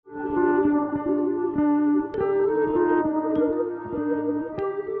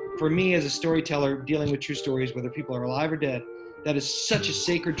for me as a storyteller dealing with true stories, whether people are alive or dead, that is such a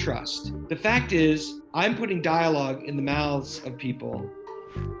sacred trust. The fact is, I'm putting dialogue in the mouths of people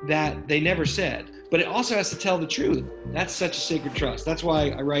that they never said, but it also has to tell the truth. That's such a sacred trust. That's why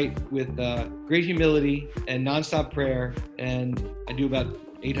I write with great humility and nonstop prayer, and I do about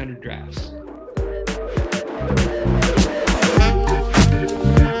 800 drafts.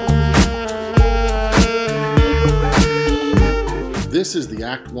 This is the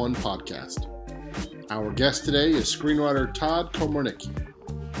Act One podcast. Our guest today is screenwriter Todd Komarnicki.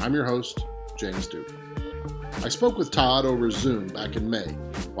 I'm your host, James Duke. I spoke with Todd over Zoom back in May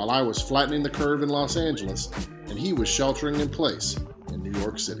while I was flattening the curve in Los Angeles and he was sheltering in place in New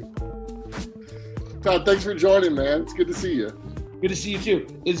York City. Todd, thanks for joining, man. It's good to see you. Good to see you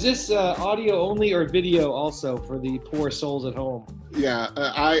too. Is this audio only or video also for the poor souls at home? Yeah,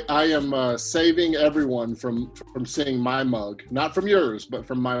 I am saving everyone from seeing my mug. Not from yours, but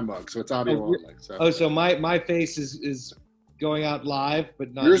from my mug. So it's audio only. So my face is going out live,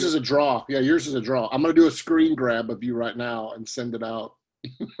 but not yours is a draw. Yeah, yours is a draw. I'm going to do a screen grab of you right now and send it out.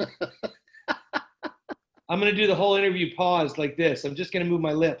 I'm going to do the whole interview paused like this. I'm just going to move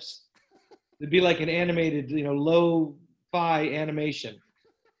my lips. It'd be like an animated, low-fi animation.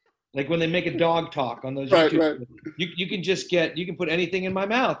 Like when they make a dog talk on those YouTube. Right. You can put anything in my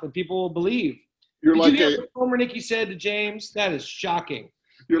mouth and people will believe. Did you hear what Komarnicki said to James? That is shocking.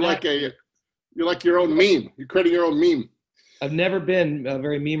 You're like your own meme. You're creating your own meme. I've never been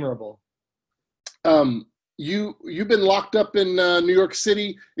very memeable. You've been locked up in New York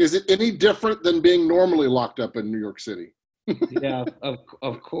City. Is it any different than being normally locked up in New York City? Yeah,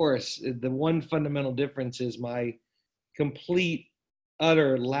 of course. The one fundamental difference is my complete,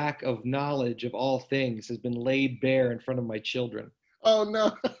 utter lack of knowledge of all things has been laid bare in front of my children. Oh,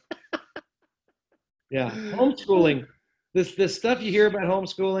 no. Yeah, homeschooling. This stuff you hear about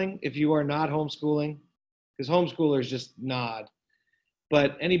homeschooling, if you are not homeschooling, because homeschoolers just nod.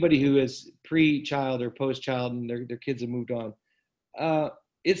 But anybody who is pre-child or post-child and their kids have moved on,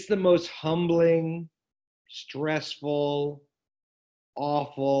 it's the most humbling, stressful,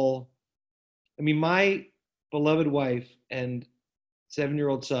 awful. I mean, my beloved wife and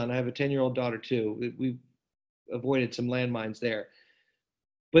 7-year-old son, I have a 10-year-old daughter too. We've avoided some landmines there.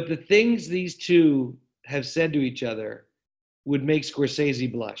 But the things these two have said to each other would make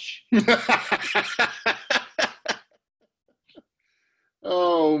Scorsese blush.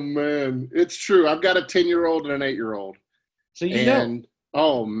 Oh, man. It's true. I've got a 10-year-old and an 8-year-old. So know.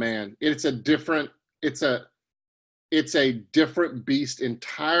 Oh, man. It's a different beast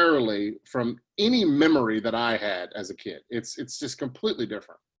entirely from any memory that I had as a kid. It's just completely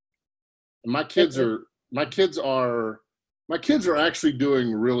different. And my kids are actually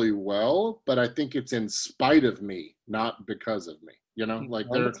doing really well, but I think it's in spite of me, not because of me.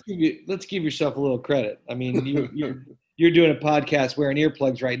 Let's give yourself a little credit. I mean, you're doing a podcast wearing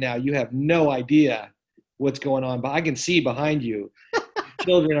earplugs right now. You have no idea what's going on, but I can see behind you.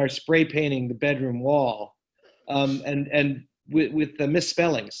 Children are spray painting the bedroom wall. And with the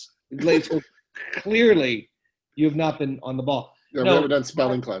misspellings. So clearly, you have not been on the ball. Yeah, we haven't done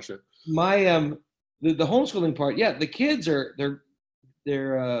spelling class yet. The homeschooling part, yeah, the kids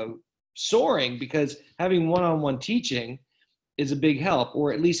they're soaring because having one-on-one teaching is a big help,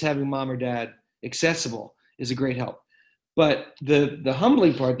 or at least having mom or dad accessible is a great help. But the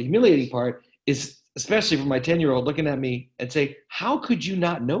humbling part, the humiliating part, is especially for my 10-year-old looking at me and say, "How could you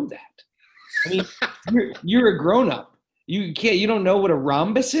not know that?" I mean, you're a grown-up. You don't know what a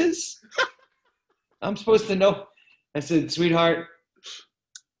rhombus is? I'm supposed to know. I said, sweetheart,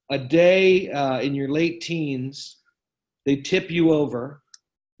 a day in your late teens, they tip you over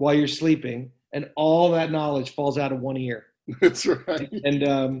while you're sleeping, and all that knowledge falls out of one ear. That's right.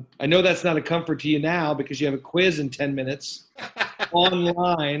 And I know that's not a comfort to you now because you have a quiz in 10 minutes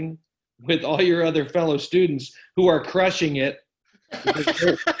online with all your other fellow students who are crushing it.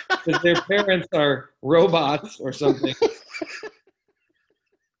 Because their parents are robots or something.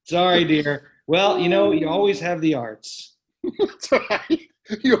 Sorry, dear. Well, you always have the arts. That's right.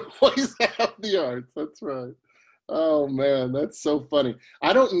 You always have the arts. That's right. Oh, man, that's so funny.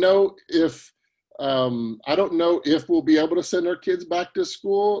 I don't know if we'll be able to send our kids back to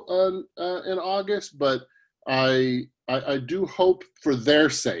school in August, but I do hope for their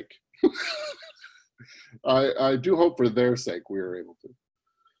sake. I do hope for their sake we are able to.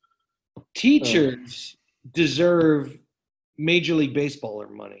 Teachers deserve Major League Baseball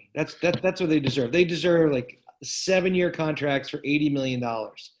money. That's what they deserve. They deserve like 7-year contracts for $80 million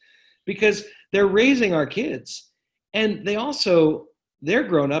because they're raising our kids, and they're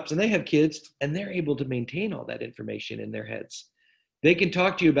grown-ups and they have kids and they're able to maintain all that information in their heads. They can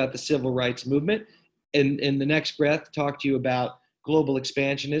talk to you about the civil rights movement, and in the next breath talk to you about global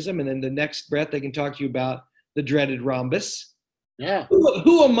expansionism, and then the next breath they can talk to you about the dreaded rhombus. Yeah.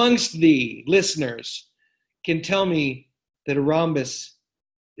 Who amongst the listeners can tell me that a rhombus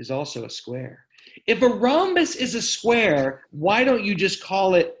is also a square? If a rhombus is a square, why don't you just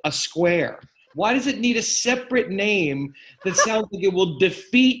call it a square? Why does it need a separate name that sounds like it will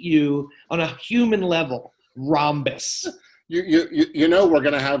defeat you on a human level? Rhombus. You know we're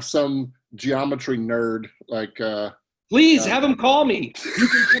gonna have some geometry nerd like. Please have him call me.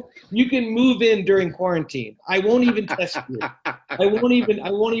 You can move in during quarantine. I won't even test you. I won't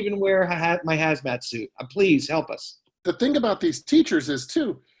even wear my hazmat suit. Please help us. The thing about these teachers is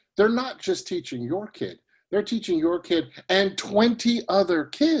too, they're not just teaching your kid. They're teaching your kid and 20 other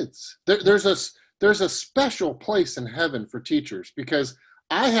kids. There's a special place in heaven for teachers, because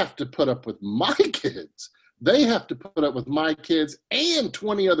I have to put up with my kids. They have to put up with my kids and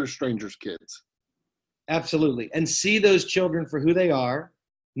 20 other strangers' kids. Absolutely. And see those children for who they are,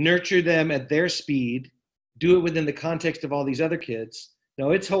 nurture them at their speed, do it within the context of all these other kids.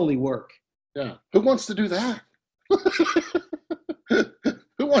 No, it's holy work. Yeah. Who wants to do that?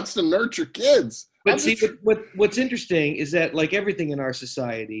 Who wants to nurture kids? But see, what's interesting is that, like everything in our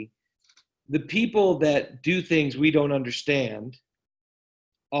society, the people that do things we don't understand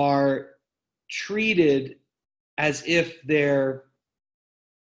are treated as if they're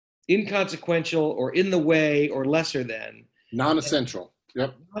inconsequential or in the way or lesser than. Non-essential.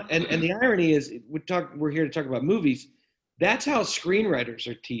 Yep. And the irony is, we're here to talk about movies. That's how screenwriters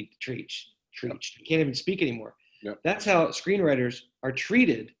are treated. I can't even speak anymore. Yep. That's how screenwriters are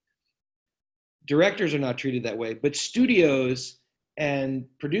treated. Directors are not treated that way, but studios and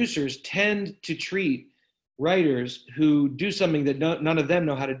producers tend to treat writers who do something that none of them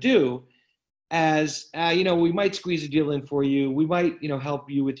know how to do as, we might squeeze a deal in for you. We might,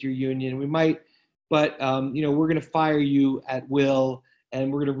 help you with your union. We might, but, we're going to fire you at will,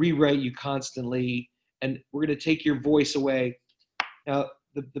 and we're going to rewrite you constantly, and we're going to take your voice away. Now,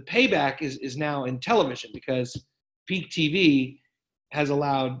 the payback is now in television, because peak TV has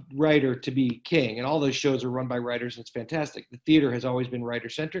allowed writer to be king, and all those shows are run by writers, and it's fantastic. The theater has always been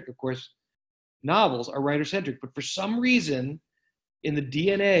writer-centric. Of course, novels are writer-centric, but for some reason, in the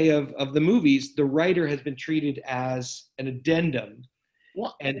DNA of the movies, the writer has been treated as an addendum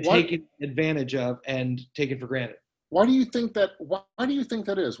and taken advantage of and taken for granted. Why do you think that? Why do you think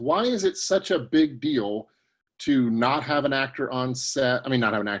that is? Why is it such a big deal to not have an actor on set? I mean,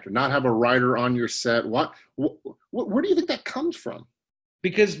 not have a writer on your set. Where do you think that comes from?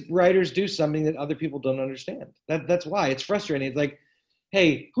 Because writers do something that other people don't understand. That's why it's frustrating. It's like,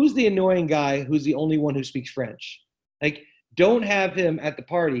 hey, who's the annoying guy who's the only one who speaks French? Like, don't have him at the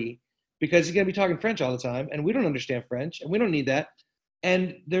party, because he's going to be talking French all the time, and we don't understand French, and we don't need that.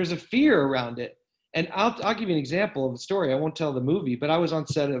 And there's a fear around it. And I'll give you an example of a story. I won't tell the movie, but I was on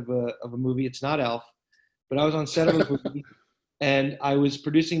set of a movie. It's not Elf, but I was on set of a movie, and I was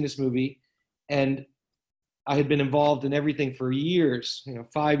producing this movie, and I had been involved in everything for years,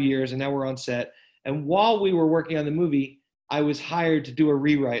 5 years, and now we're on set. And while we were working on the movie, I was hired to do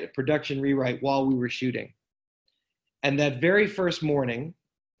a production rewrite while we were shooting. And that very first morning,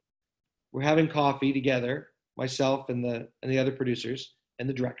 we're having coffee together, myself and the other producers and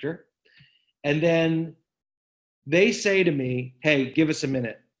the director. And then they say to me, hey, give us a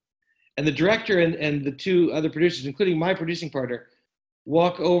minute. And the director and the two other producers, including my producing partner,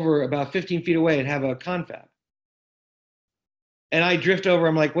 walk over about 15 feet away and have a confab. And I drift over.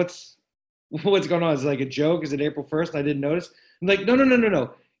 I'm like, what's going on? Is it like a joke? Is it April 1st? And I didn't notice. I'm like,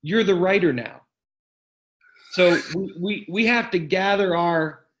 no. You're the writer now. So we have to gather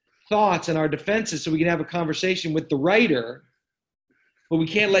our thoughts and our defenses so we can have a conversation with the writer, but we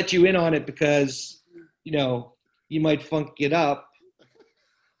can't let you in on it because, you might funk it up.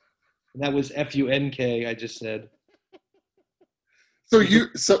 And that was F-U-N-K, I just said. So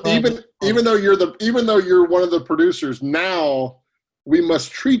even though you're one of the producers, now we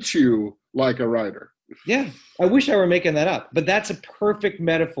must treat you like a writer. Yeah, I wish I were making that up, but that's a perfect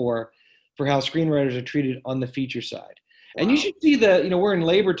metaphor for how screenwriters are treated on the feature side. And You should see we're in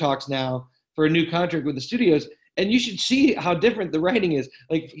labor talks now for a new contract with the studios, and you should see how different the writing is.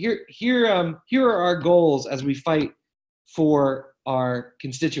 Like here are our goals as we fight for our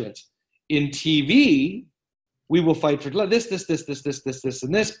constituents. In TV, we will fight for this,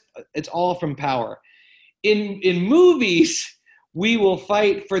 and this. It's all from power. In movies, we will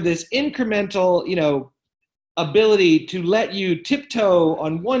fight for this incremental, ability to let you tiptoe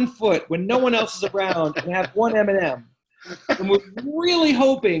on one foot when no one else is around and have one M&M. And we're really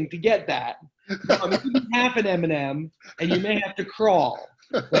hoping to get that. No, I mean, you can half an M&M, and you may have to crawl.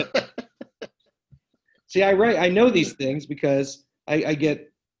 But see, I know these things because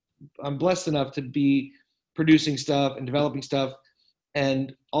I'm blessed enough to be producing stuff and developing stuff,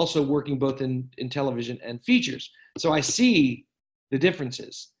 and also working both in television and features. So I see the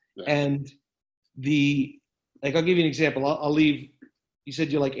differences. Yeah. And I'll give you an example. I'll leave. You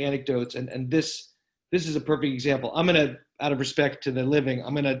said you like anecdotes, and this is a perfect example. I'm gonna, out of respect to the living,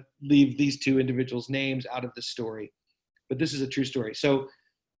 I'm gonna leave these two individuals' names out of the story, but this is a true story. So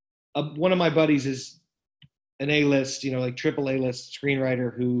one of my buddies is an A-list, like triple A-list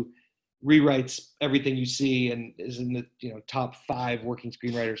screenwriter who rewrites everything you see and is in the top 5 working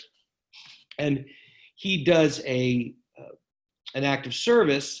screenwriters. And he does an act of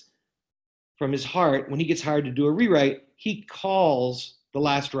service from his heart. When he gets hired to do a rewrite, he calls the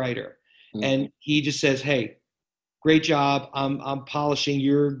last writer, and he just says, "Hey, great job. I'm polishing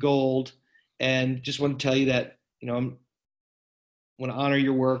your gold, and just want to tell you that I want to honor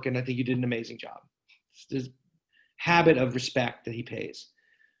your work, and I think you did an amazing job." It's this habit of respect that he pays.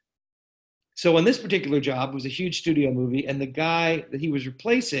 So on this particular job, it was a huge studio movie, and the guy that he was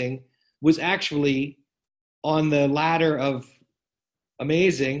replacing was actually on the ladder of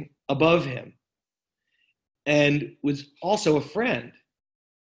amazing above him, and was also a friend.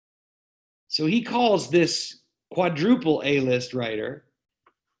 So he calls this quadruple A-list writer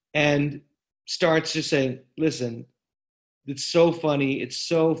and starts just saying, "Listen, it's so funny. It's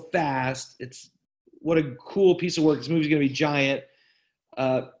so fast. What a cool piece of work. This movie's going to be giant.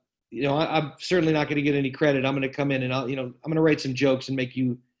 I'm certainly not going to get any credit. I'm going to come in and I'm going to write some jokes and make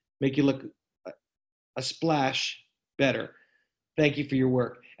you look a splash better. Thank you for your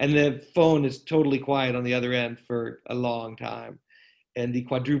work." And the phone is totally quiet on the other end for a long time. And the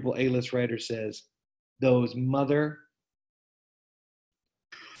quadruple A-list writer says, "Those mother..."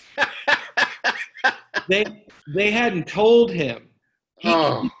 They hadn't told him.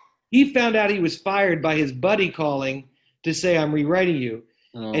 He found out he was fired by his buddy calling to say, "I'm rewriting you."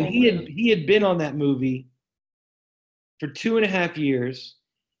 And he had been on that movie for 2.5 years.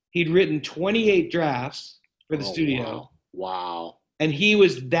 He'd written 28 drafts for the studio. Wow. And he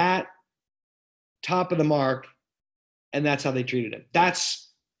was that top of the mark, and that's how they treated him.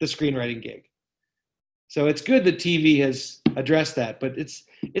 That's the screenwriting gig. So it's good that TV has addressed that, but it's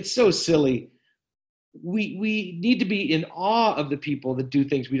so silly. We need to be in awe of the people that do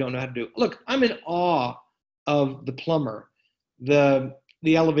things we don't know how to do. Look, I'm in awe of the plumber, the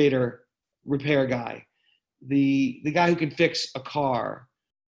elevator repair guy, the guy who can fix a car,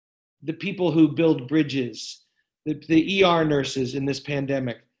 the people who build bridges, the ER nurses in this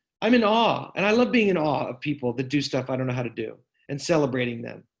pandemic. I'm in awe, and I love being in awe of people that do stuff I don't know how to do and celebrating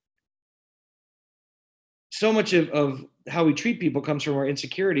them. So much of how we treat people comes from our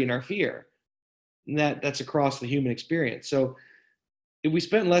insecurity and our fear, and that's across the human experience. So if we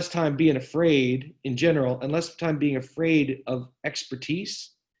spent less time being afraid in general and less time being afraid of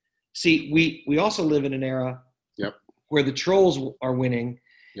expertise. See, we also live in an era where the trolls are winning,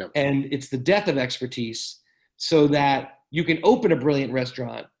 and it's the death of expertise, so that you can open a brilliant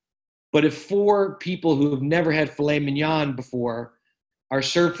restaurant, but if 4 people who have never had filet mignon before are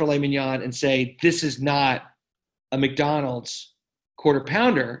served filet mignon and say, "This is not a McDonald's quarter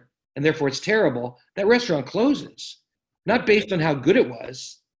pounder, and therefore it's terrible," that restaurant closes. Not based on how good it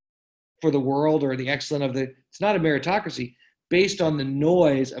was for the world or the excellence of it's not a meritocracy, based on the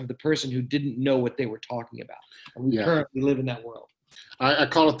noise of the person who didn't know what they were talking about. And we currently live in that world. I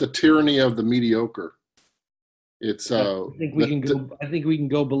call it the tyranny of the mediocre. It's I think we can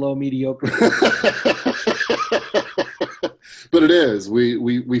go below mediocre. But it is.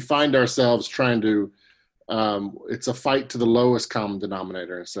 We find ourselves trying to it's a fight to the lowest common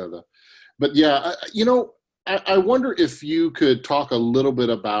denominator instead of but yeah, I wonder if you could talk a little bit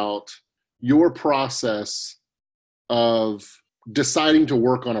about your process of deciding to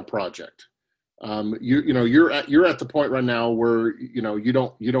work on a project. You're at the point right now where you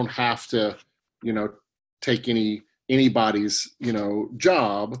don't have to take anybody's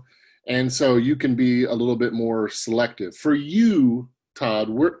job, and so you can be a little bit more selective. For you, Todd,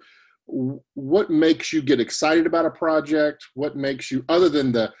 what makes you get excited about a project? What makes you, other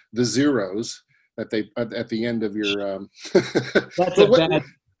than the zeros that they at the end of your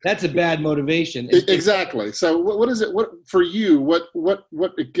that's a bad motivation. Exactly. So what is it? What for you? What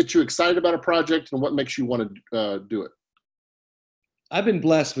gets you excited about a project, and what makes you want to do it? I've been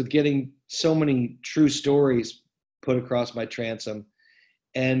blessed with getting so many true stories put across my transom,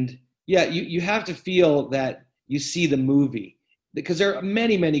 and you have to feel that you see the movie, because there are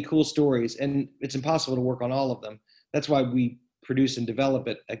many, many cool stories, and it's impossible to work on all of them. That's why we produce and develop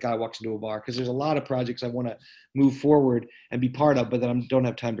it at Guy Walks Into a Bar, because there's a lot of projects I want to move forward and be part of, but that I don't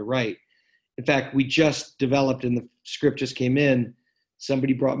have time to write. In fact, we just developed, and the script just came in.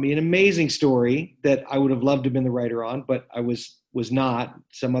 Somebody brought me an amazing story that I would have loved to have been the writer on, but I was not.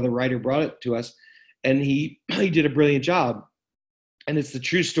 Some other writer brought it to us, and he did a brilliant job. And it's the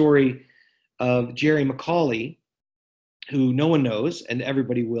true story of Jerry Macaulay, who no one knows, and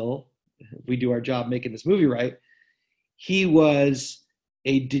everybody will if we do our job making this movie right. He was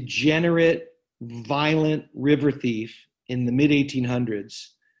a degenerate, violent river thief in the mid-1800s,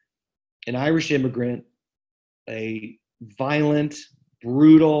 an Irish immigrant, a violent,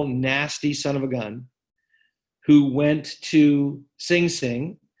 brutal, nasty son of a gun, who went to Sing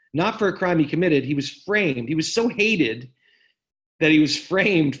Sing, not for a crime he committed. He was framed. He was so hated that he was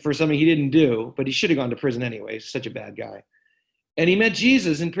framed for something he didn't do, but he should have gone to prison anyway. He's such a bad guy. And he met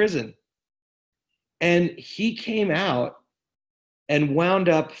Jesus in prison. And he came out and wound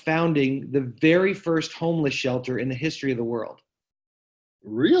up founding the very first homeless shelter in the history of the world.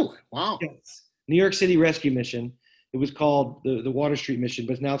 Really? Wow. Yes. New York City Rescue Mission. It was called the Water Street Mission,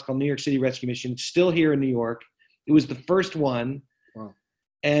 but now it's called New York City Rescue Mission. It's still here in New York. It was the first one. Wow.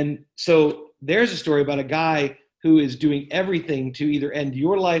 And so there's a story about a guy who is doing everything to either end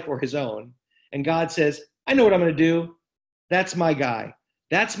your life or his own. And God says, I know what I'm going to do. That's my guy.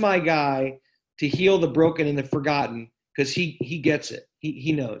 That's my guy to heal the broken and the forgotten, because he gets it.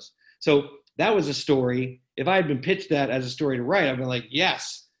 He knows. So that was a story. If I had been pitched that as a story to write, I'd been like,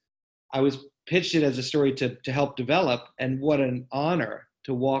 yes. I was pitched it as a story to help develop, and what an honor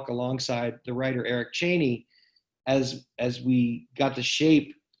to walk alongside the writer Eric Chaney as we got to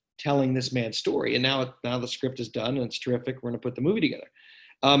shape telling this man's story. And now the script is done and it's terrific. We're going to put the movie together.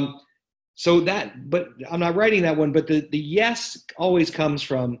 But I'm not writing that one, but the yes always comes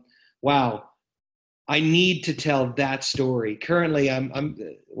from, wow, I need to tell that story. Currently, I'm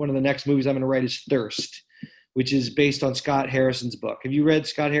one of the next movies I'm going to write is Thirst, which is based on Scott Harrison's book. Have you read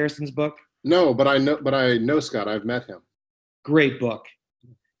Scott Harrison's book? No, but I know Scott. I've met him. Great book.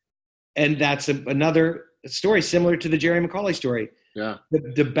 And that's another story similar to the Jerry Macaulay story. Yeah. The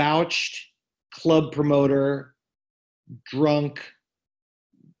debauched club promoter, drunk,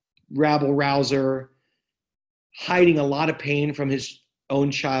 rabble rouser, hiding a lot of pain from his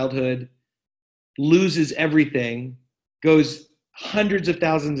own childhood, loses everything, goes hundreds of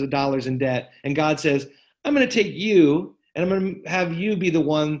thousands of dollars in debt, and God says, I'm going to take you and I'm going to have you be the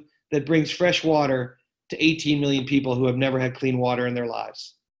one that brings fresh water to 18 million people who have never had clean water in their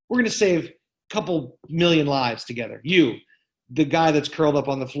lives. We're going to save a couple million lives together. You, the guy that's curled up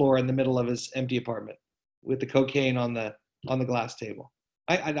on the floor in the middle of his empty apartment with the cocaine on the glass table.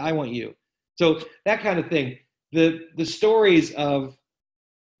 I want you. So that kind of thing. The stories of,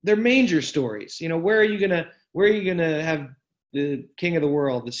 they're manger stories. You know, where are you gonna have the king of the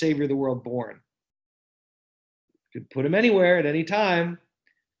world, the savior of the world born? You could put him anywhere at any time.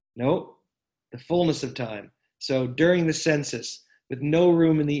 Nope, the fullness of time. So during the census, with no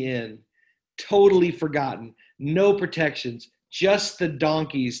room in the inn, totally forgotten, no protections, just the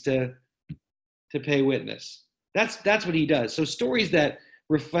donkeys to pay witness. That's what he does. So stories that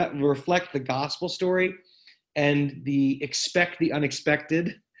reflect the gospel story and expect the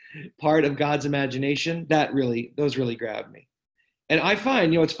unexpected part of God's imagination, those really grabbed me. And I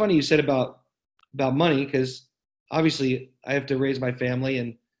find, it's funny you said about money, because obviously I have to raise my family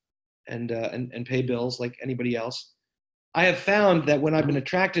and pay bills like anybody else. I have found that when I've been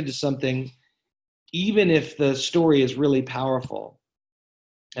attracted to something, even if the story is really powerful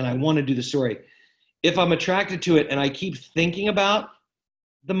and I want to do the story, if I'm attracted to it and I keep thinking about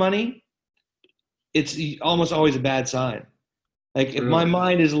the money, it's almost always a bad sign. Like if my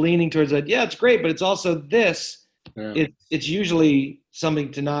mind is leaning towards that, yeah, it's great, but it's also this, it's usually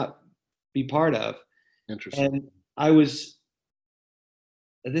something to not be part of. Interesting. And I was,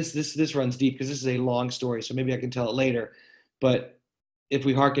 this runs deep because this is a long story, so maybe I can tell it later. But if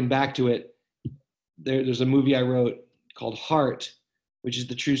we harken back to it, there's a movie I wrote called Heart, which is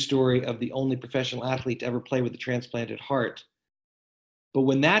the true story of the only professional athlete to ever play with a transplanted heart. But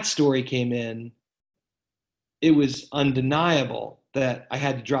when that story came in, it was undeniable that I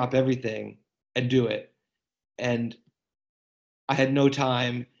had to drop everything and do it. And I had no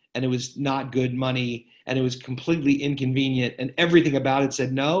time, and it was not good money, and it was completely inconvenient, and everything about it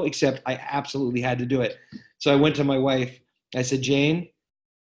said no, except I absolutely had to do it. So I went to my wife. I said, Jane,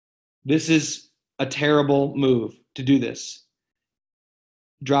 this is a terrible move to do this.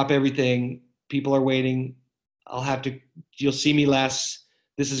 Drop everything. People are waiting. You'll see me less.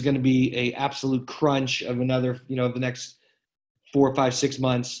 This is going to be a absolute crunch of another, the next 4, 5, 6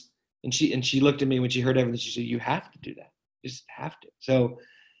 months. And she looked at me when she heard everything. She said, you have to do that. just have to. So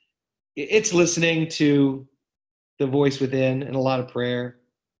it's listening to the voice within and a lot of prayer.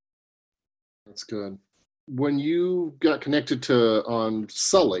 That's good. When you got connected to on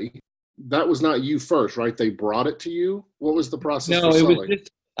Sully, that was not you first, right? They brought it to you. What was the process No, for it Sully? was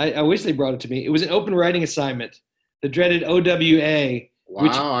just, I wish they brought it to me. It was an open writing assignment, the dreaded OWA.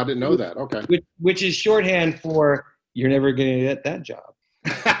 Wow, I didn't know that. Okay. Which is shorthand for you're never going to get that job.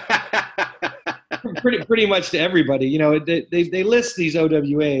 pretty much to everybody. You know, they list these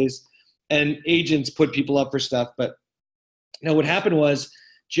OWAs and agents put people up for stuff. But you know, what happened was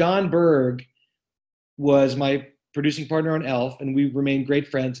John Berg was my producing partner on Elf, and we remained great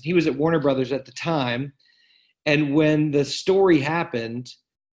friends. He was at Warner Brothers at the time. And when the story happened,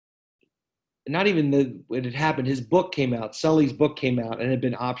 not even when it happened, his book came out, Sully's book came out, and had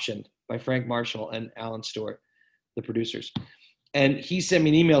been optioned by Frank Marshall and Alan Stewart, the producers. And he sent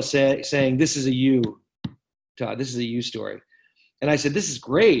me an email saying, this is a you, Todd, this is a you story. And I said, this is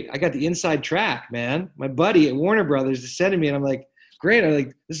great. I got the inside track, man. My buddy at Warner Brothers is sending me, and I'm like, great. I'm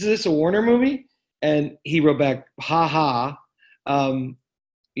like, is this a Warner movie? And he wrote back, ha ha.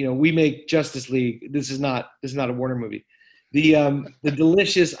 You know, we make Justice League. This is not a Warner movie. The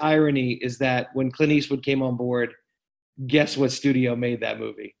delicious irony is that when Clint Eastwood came on board, guess what studio made that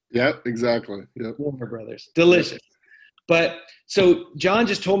movie? Yep, exactly. Yep. Warner Brothers. Delicious. Yep. But so John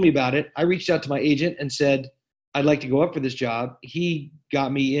just told me about it. I reached out to my agent and said, I'd like to go up for this job. He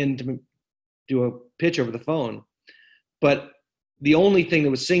got me in to do a pitch over the phone. But the only thing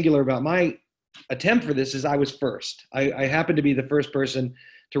that was singular about my attempt for this is I was first. I happened to be the first person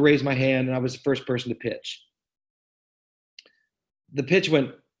to raise my hand, and I was the first person to pitch. The pitch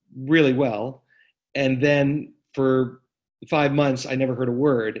went really well. And then for 5 months, I never heard a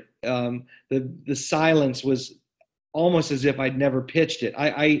word. The silence was almost as if I'd never pitched it.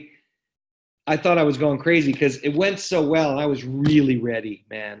 I thought I was going crazy because it went so well, and I was really ready,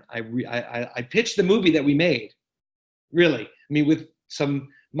 man. I pitched the movie that we made, really. I mean, with some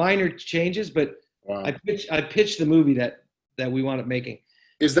minor changes, but wow. I pitched the movie that we wound up making.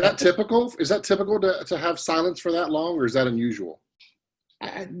 Is that typical? Is that typical to have silence for that long, or is that unusual?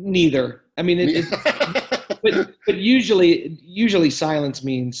 Neither. I mean, but usually silence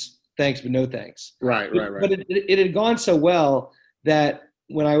means thanks but no thanks. Right. But it had gone so well that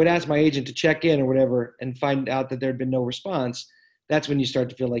when I would ask my agent to check in or whatever and find out that there had been no response, that's when you start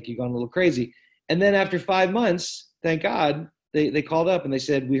to feel like you've gone a little crazy. And then after 5 months, thank God, they called up and they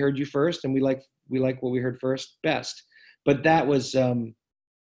said, we heard you first, and we like what we heard first best. But that was, they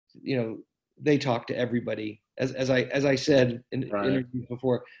talked to everybody. As I said in interviews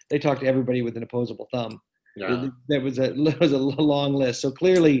before, they talked to everybody with an opposable thumb. Yeah. That was a long list. So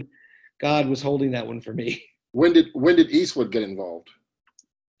clearly, God was holding that one for me. When did Eastwood get involved?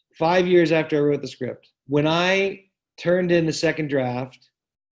 5 years after I wrote the script. When I turned in the second draft,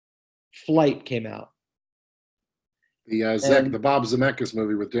 Flight came out. The Bob Zemeckis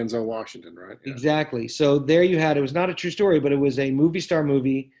movie with Denzel Washington, right? Yeah. Exactly. So there you had, it was not a true story, but it was a movie star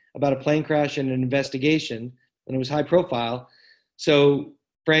movie about a plane crash and an investigation, and it was high profile. So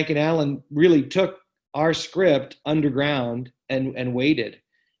Frank and Alan really took our script underground and waited.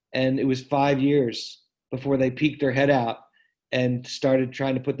 And it was 5 years before they peeked their head out and started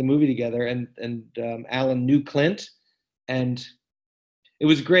trying to put the movie together. And Alan knew Clint, and it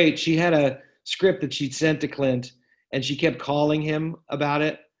was great. She had a script that she'd sent to Clint, and she kept calling him about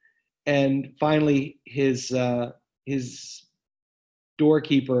it. And finally, his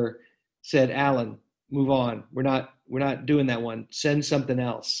doorkeeper said, "Alan, move on. We're not doing that one. Send something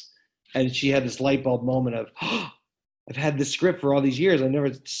else." And she had this light bulb moment of, oh, I've had this script for all these years. I've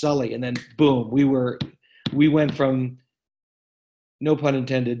never Sully. And then boom, we went from, no pun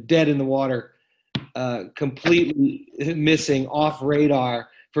intended, dead in the water, completely missing, off radar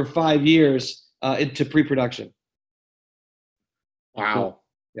for 5 years into pre-production. Wow.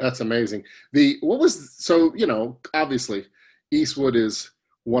 Yeah. That's amazing. Obviously Eastwood is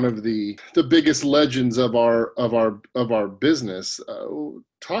one of the biggest legends of our business.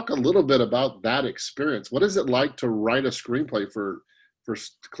 Talk a little bit about that experience. What is it like to write a screenplay for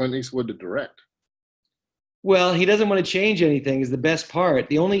Clint Eastwood to direct? Well, he doesn't want to change anything is the best part.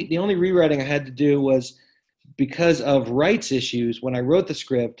 The only rewriting I had to do was because of rights issues. When I wrote the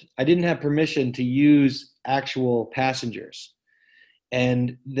script, I didn't have permission to use actual passengers.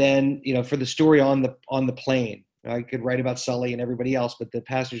 And then, for the story on the plane, I could write about Sully and everybody else, but the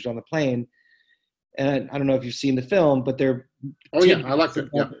passengers on the plane, and I don't know if you've seen the film, but they're I like it.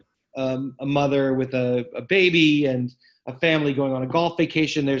 Yeah. A mother with a baby and a family going on a golf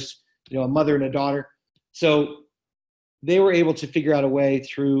vacation. There's a mother and a daughter. So they were able to figure out a way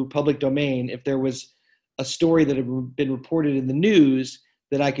through public domain, if there was a story that had been reported in the news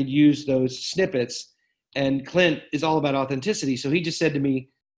that I could use those snippets. And Clint is all about authenticity. So he just said to me,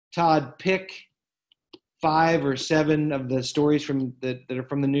 Todd, pick 5 or 7 of the stories that are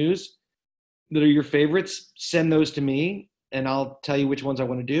from the news that are your favorites. Send those to me, and I'll tell you which ones I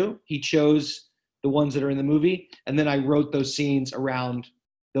want to do. He chose the ones that are in the movie, and then I wrote those scenes around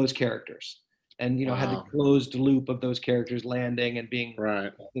those characters, and had the closed loop of those characters landing and being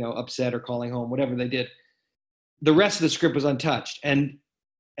right, upset or calling home, whatever they did. The rest of the script was untouched, and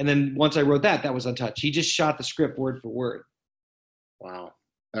then once I wrote that was untouched. He just shot the script word for word. Wow.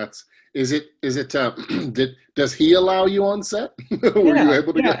 Does he allow you on set? Were you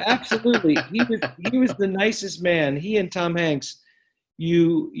able to get? Absolutely. He was the nicest man. He and Tom Hanks,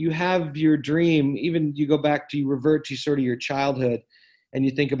 you have your dream, even you revert to sort of your childhood, and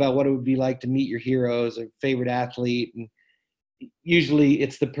you think about what it would be like to meet your heroes or favorite athlete. And usually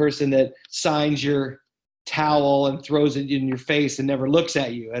it's the person that signs your towel and throws it in your face and never looks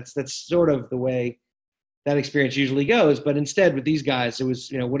at you. That's sort of the way that experience usually goes. But instead with these guys, it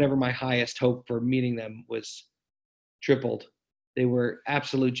was, whatever my highest hope for meeting them was tripled. They were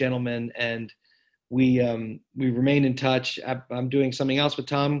absolute gentlemen, and we remained in touch. I'm doing something else with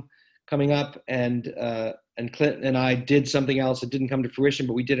Tom coming up, and Clint and I did something else. It didn't come to fruition,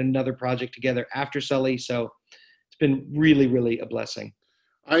 but we did another project together after Sully. So it's been really, really a blessing.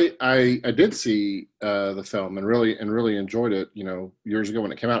 I did see the film and really enjoyed it, years ago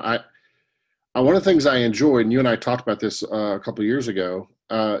when it came out. One of the things I enjoyed, and you and I talked about this a couple of years ago,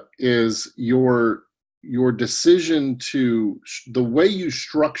 is your decision the way you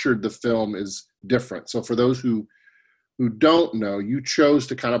structured the film is different. So for those who don't know, you chose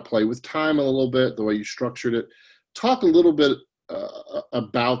to kind of play with time a little bit, the way you structured it. Talk a little bit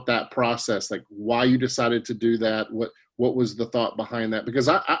about that process, like why you decided to do that. What was the thought behind that? Because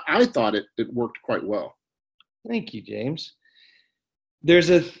I thought it worked quite well. Thank you, James. There's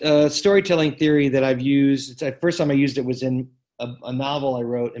a storytelling theory that I've used. The first time I used it was in a novel I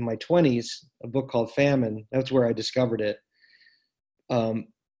wrote in my 20s, a book called Famine. That's where I discovered it.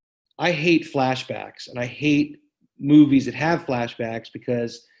 I hate flashbacks, and I hate movies that have flashbacks,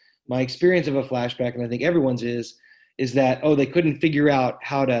 because my experience of a flashback, and I think everyone's is that, they couldn't figure out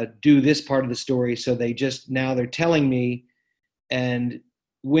how to do this part of the story, so now they're telling me, and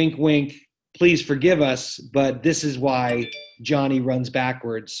wink, wink, please forgive us, but this is why Johnny runs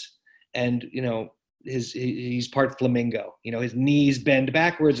backwards, and he's part flamingo. His knees bend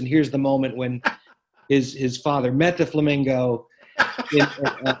backwards, and here's the moment when his father met the flamingo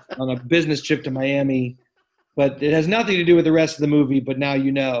on a business trip to Miami, but it has nothing to do with the rest of the movie. But now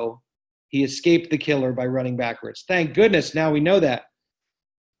he escaped the killer by running backwards. Thank goodness, now we know that.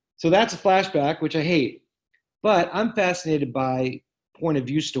 So that's a flashback, which I hate. But I'm fascinated by point of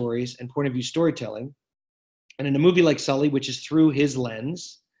view stories and point of view storytelling. And in a movie like Sully, which is through his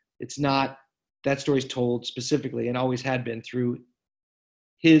lens, it's not, that story's told specifically and always had been through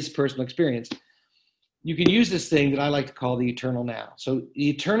his personal experience. You can use this thing that I like to call the eternal now. So the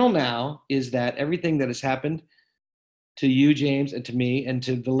eternal now is that everything that has happened to you, James, and to me, and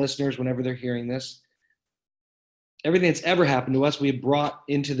to the listeners whenever they're hearing this, everything that's ever happened to us, we have brought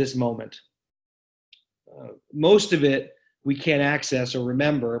into this moment. Most of it we can't access or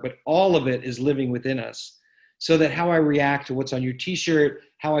remember, but all of it is living within us. So that how I react to what's on your t-shirt,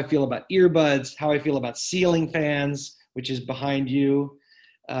 how I feel about earbuds, how I feel about ceiling fans, which is behind you,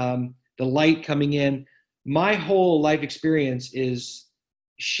 the light coming in, my whole life experience is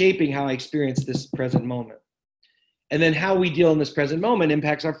shaping how I experience this present moment. And then how we deal in this present moment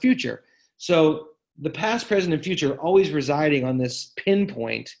impacts our future. So the past, present, and future are always residing on this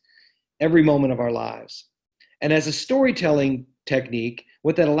pinpoint every moment of our lives. And as a storytelling technique,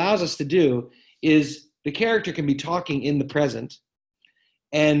 what that allows us to do is the character can be talking in the present.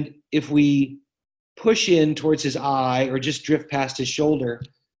 And if we push in towards his eye or just drift past his shoulder,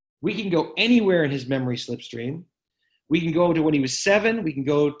 we can go anywhere in his memory slipstream. We can go to when he was 7. We can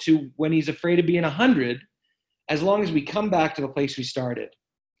go to when he's afraid of being 100, as long as we come back to the place we started.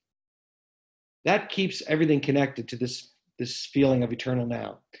 That keeps everything connected to this feeling of eternal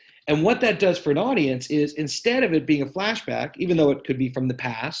now. And what that does for an audience is, instead of it being a flashback, even though it could be from the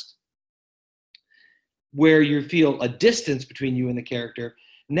past, where you feel a distance between you and the character,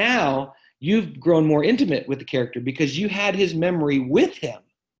 now you've grown more intimate with the character because you had his memory with him.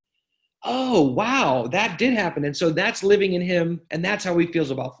 Oh, wow, that did happen. And so that's living in him, and that's how he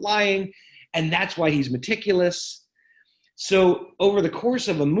feels about flying, and that's why he's meticulous. So over the course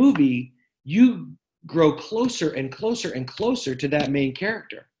of a movie, you grow closer and closer and closer to that main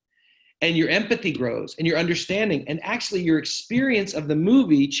character. And your empathy grows, and your understanding, and actually your experience of the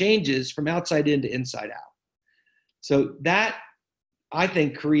movie changes from outside in to inside out. So that, I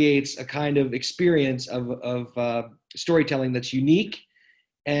think, creates a kind of experience of storytelling that's unique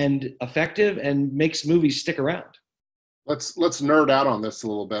and effective and makes movies stick around. Let's nerd out on this a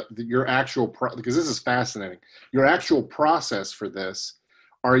little bit. Your actual because this is fascinating. Your actual process for this.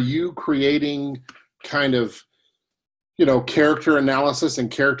 Are you creating kind of, character analysis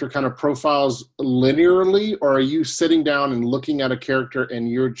and character kind of profiles linearly, or are you sitting down and looking at a character and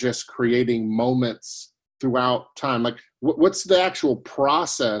you're just creating moments throughout time? Like, what's the actual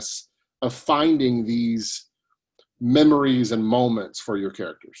process of finding these memories and moments for your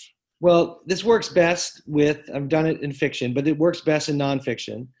characters? Well, this works best I've done it in fiction, but it works best in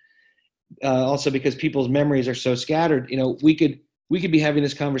nonfiction. Also because people's memories are so scattered. We could be having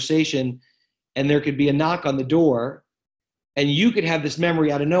this conversation and there could be a knock on the door and you could have this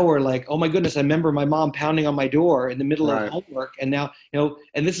memory out of nowhere, like, oh my goodness, I remember my mom pounding on my door in the middle of homework. And now,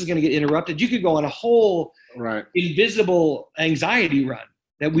 and this is going to get interrupted. You could go on a whole invisible anxiety run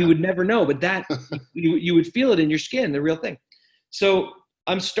that we would never know, but that you would feel it in your skin, the real thing. So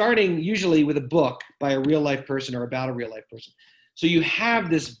I'm starting usually with a book by a real life person or about a real life person. So you have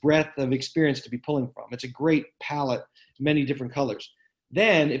this breadth of experience to be pulling from. It's a great palette, many different colors.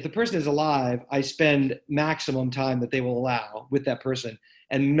 Then if the person is alive, I spend maximum time that they will allow with that person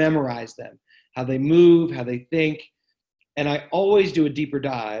and memorize them, how they move, how they think. And I always do a deeper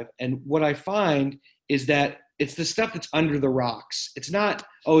dive. And what I find is that it's the stuff that's under the rocks. It's not,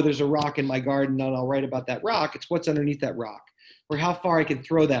 oh, there's a rock in my garden and I'll write about that rock. It's what's underneath that rock, or how far I can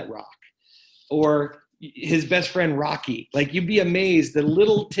throw that rock, or his best friend Rocky. Like, you'd be amazed the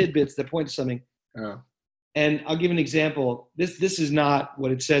little tidbits that point to something. Yeah. And I'll give an example. This is not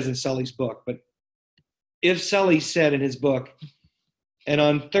what it says in Sully's book, but if Sully said in his book, and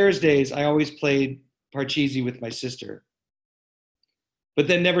on Thursdays I always played Parcheesi with my sister, but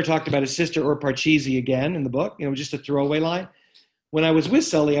then never talked about his sister or Parcheesi again in the book, just a throwaway line. When I was with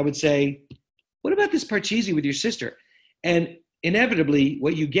Sully, I would say, what about this Parcheesi with your sister? And inevitably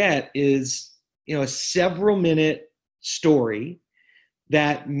what you get is, a several minute story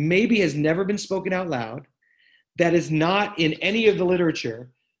that maybe has never been spoken out loud, that is not in any of the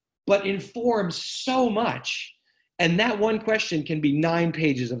literature, but informs so much. And that one question can be 9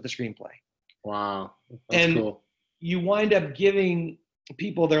 pages of the screenplay. Wow. That's cool. You wind up giving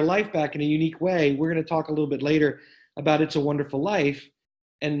people their life back in a unique way. We're going to talk a little bit later about It's a Wonderful Life.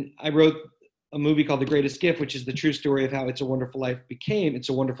 And I wrote a movie called The Greatest Gift, which is the true story of how It's a Wonderful Life became It's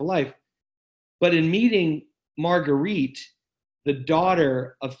a Wonderful Life. But in meeting Marguerite, the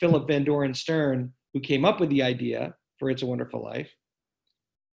daughter of Philip Van Doren Stern, who came up with the idea for It's a Wonderful Life,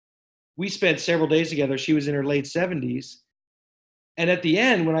 we spent several days together. She was in her late 70s. And at the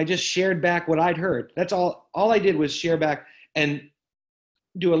end, when I just shared back what I'd heard, that's all I did was share back and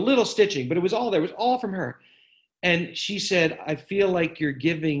do a little stitching, but it was all there. It was all from her. And she said, I feel like you're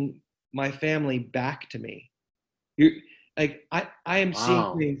giving my family back to me. You're like, I am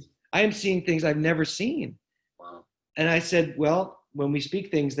seeing things. I am seeing things I've never seen. Wow. And I said, well, when we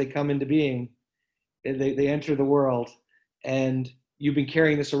speak things, they come into being. They enter the world. And you've been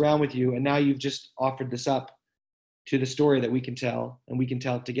carrying this around with you. And now you've just offered this up to the story that we can tell, and we can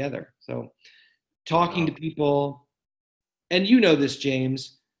tell it together. So talking to people, and this,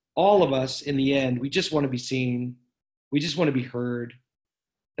 James, all of us in the end, we just want to be seen. We just want to be heard.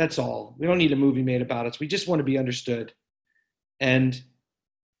 That's all. We don't need a movie made about us. We just want to be understood. And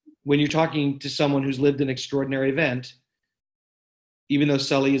when you're talking to someone who's lived an extraordinary event, even though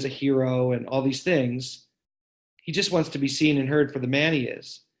Sully is a hero and all these things, he just wants to be seen and heard for the man he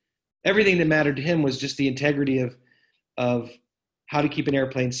is. Everything that mattered to him was just the integrity of how to keep an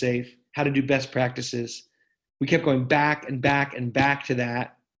airplane safe, how to do best practices. We kept going back and back and back to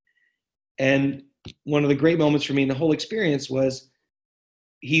that. And one of the great moments for me in the whole experience was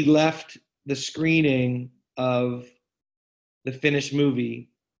he left the screening of the finished movie.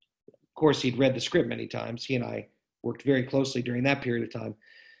 Of course, he'd read the script many times. He and I worked very closely during that period of time.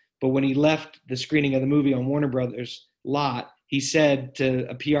 But when he left the screening of the movie on Warner Brothers lot, he said to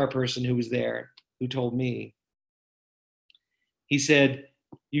a PR person who was there, who told me, he said,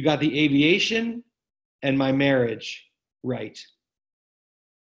 you got the aviation and my marriage right.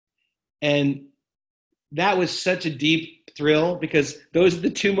 And that was such a deep thrill, because those are the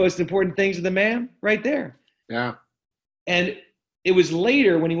two most important things of the man right there. Yeah. And it was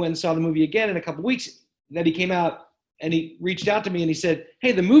later when he went and saw the movie again in a couple of weeks that he came out and he reached out to me and he said,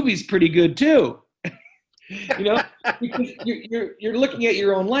 hey, the movie's pretty good too. Because you're looking at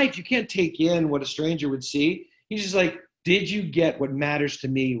your own life. You can't take in what a stranger would see. He's just like, did you get what matters to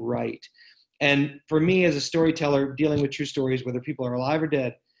me right? And for me as a storyteller dealing with true stories, whether people are alive or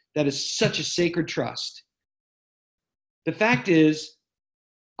dead, that is such a sacred trust The fact is,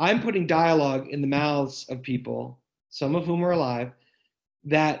 I'm putting dialogue in the mouths of people, some of whom are alive,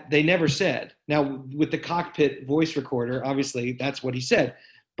 that they never said. Now, with the cockpit voice recorder, obviously that's what he said,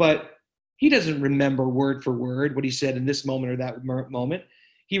 but he doesn't remember word for word what he said in this moment or that moment.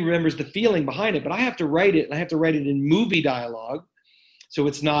 He remembers the feeling behind it, but I have to write it, and I have to write it in movie dialogue, so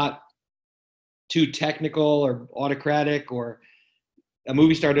it's not too technical or autocratic, or a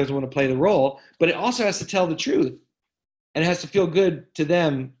movie star doesn't want to play the role, but it also has to tell the truth, and it has to feel good to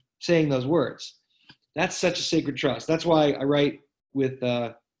them saying those words. That's such a sacred trust. That's why I write with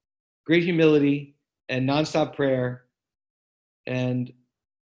great humility and nonstop prayer, and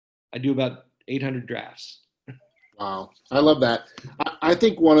I do about 800 drafts. Wow. I love that. I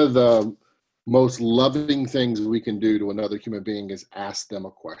think one of the most loving things we can do to another human being is ask them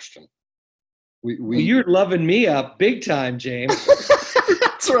a question. Well, you're loving me up big time, James.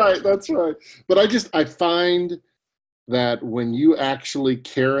 That's right. But I find that when you actually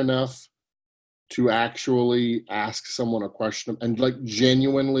care enough to actually ask someone a question and like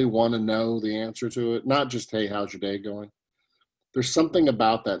genuinely want to know the answer to it, not just, hey, how's your day going? There's something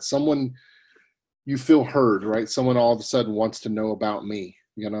about that. Someone, you feel heard, right? Someone all of a sudden wants to know about me,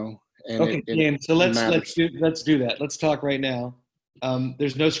 And okay, James. So let's do that. Let's talk right now.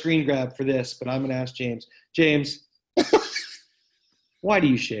 There's no screen grab for this, but I'm going to ask James. James, why do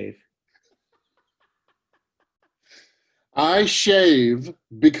you shave? I shave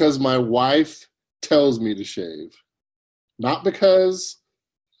because my wife tells me to shave, not because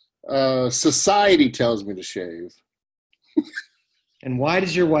society tells me to shave. And why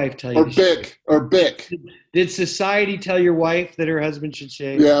does your wife tell you? Or Bic. Did society tell your wife that her husband should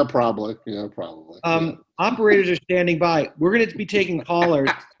shave? Yeah, probably. Operators are standing by. We're going to be taking callers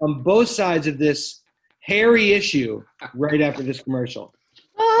on both sides of this hairy issue right after this commercial.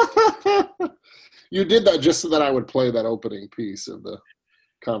 You did that just so that I would play that opening piece of the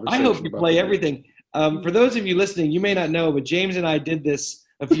conversation. I hope you play everything. For those of you listening, you may not know, but James and I did this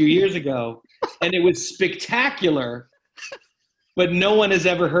a few years ago, and it was spectacular. But no one has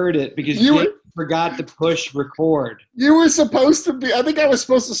ever heard it because James forgot to push record. You were supposed to be. I think I was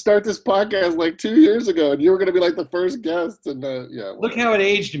supposed to start this podcast like 2 years ago, and you were going to be like the first guest. And Look how it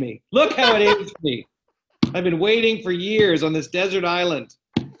aged me. I've been waiting for years on this desert island.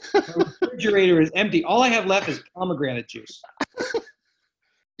 The refrigerator is empty. All I have left is pomegranate juice.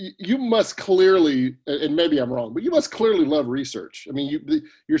 You must clearly, and maybe I'm wrong, but you must clearly love research. I mean,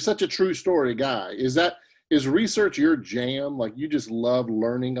 you're such a true story guy. Is research your jam? Like you just love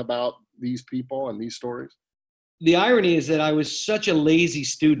learning about these people and these stories? The irony is that I was such a lazy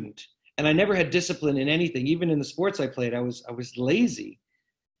student, and I never had discipline in anything. Even in the sports I played, I was lazy.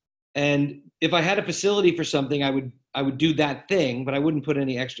 And if I had a facility for something, I would do that thing, but I wouldn't put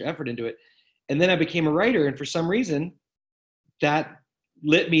any extra effort into it. And then I became a writer, and for some reason, that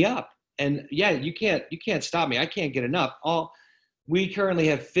lit me up. And yeah, you can't stop me. I can't get enough. We currently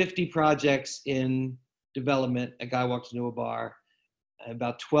have 50 projects in development. A guy walks into a bar.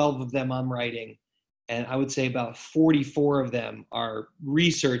 About 12 of them I'm writing, and I would say about 44 of them are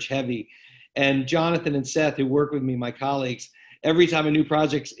research heavy. And Jonathan and Seth, who work with me, my colleagues, every time a new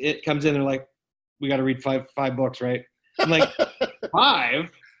project it comes in, they're like, "We got to read five books, right?" I'm like, 5? I'm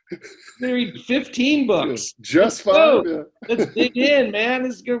gonna read 15 books. Just 5. Yeah. Let's dig in, man.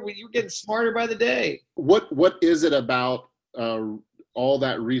 This is good. You're getting smarter by the day. What is it about all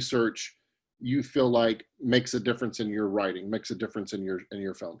that research you feel like makes a difference in your writing, makes a difference in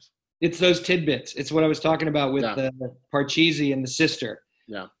your films? It's those tidbits. It's what I was talking about with Parcheesi and the sister.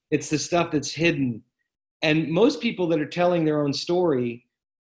 Yeah. It's the stuff that's hidden. And most people that are telling their own story,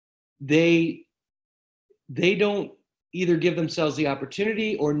 they don't either give themselves the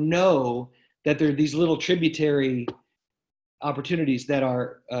opportunity or know that there are these little tributary opportunities that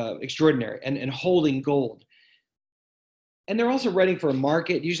are extraordinary and holding gold. And they're also writing for a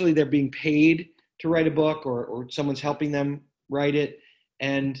market. Usually they're being paid to write a book or someone's helping them write it.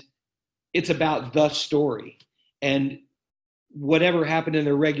 And it's about the story. And whatever happened in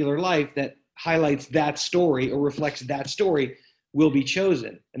their regular life that highlights that story or reflects that story will be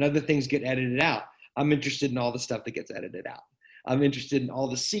chosen. And other things get edited out. I'm interested in all the stuff that gets edited out. I'm interested in all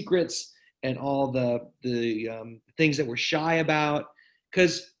the secrets and all the things that we're shy about.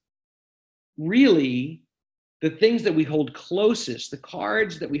 Because really, the things that we hold closest, the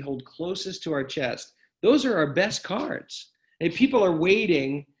cards that we hold closest to our chest, those are our best cards. And people are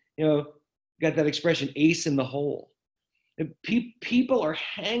waiting, got that expression, ace in the hole. And people are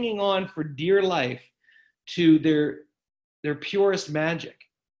hanging on for dear life to their purest magic.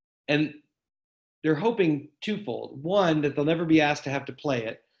 And they're hoping twofold. One, that they'll never be asked to have to play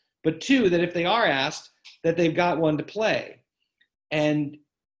it. but two, that if they are asked, that they've got one to play. And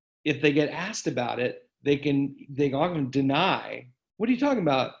if they get asked about it, they often deny. What are you talking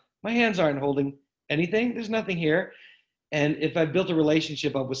about? My hands aren't holding anything. There's nothing here. And if I've built a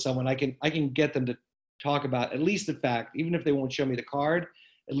relationship up with someone, I can get them to talk about at least the fact, even if they won't show me the card,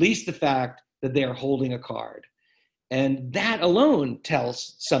 at least the fact that they are holding a card. And that alone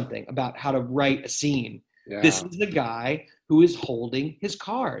tells something about how to write a scene. Yeah. This is the guy who is holding his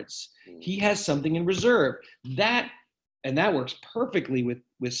cards. He has something in reserve. That works perfectly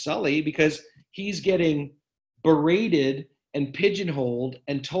with Sully, because he's getting berated and pigeonholed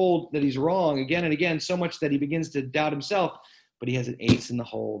and told that he's wrong again and again, so much that he begins to doubt himself. But he has an ace in the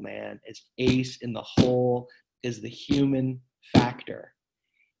hole, man. His ace in the hole is the human factor.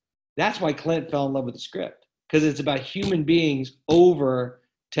 That's why Clint fell in love with the script, because it's about human beings over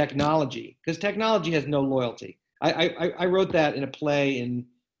technology, because technology has no loyalty. I wrote that in a play in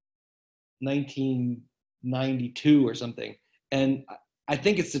 1992 or something, and I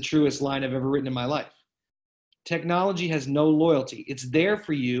think it's the truest line I've ever written in my life. Technology has no loyalty. It's there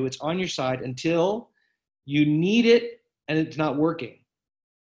for you. It's on your side until you need it and it's not working.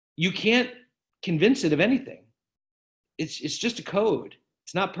 You can't convince it of anything. It's just a code.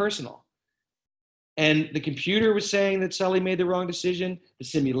 It's not personal. And the computer was saying that Sully made the wrong decision. The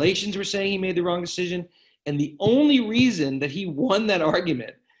simulations were saying he made the wrong decision. And the only reason that he won that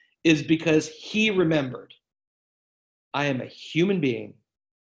argument is because he remembered, I am a human being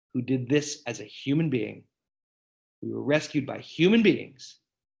who did this as a human being. We were rescued by human beings.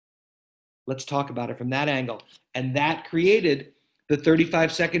 Let's talk about it from that angle. And that created the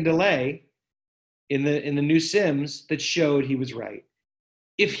 35-second delay in the new Sims that showed he was right.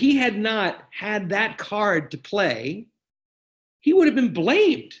 If he had not had that card to play, he would have been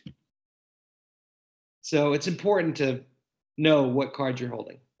blamed. So it's important to know what cards you're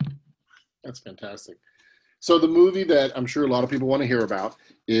holding. That's fantastic. So the movie that I'm sure a lot of people want to hear about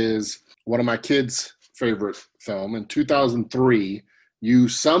is one of my kids' favorite film. In 2003, you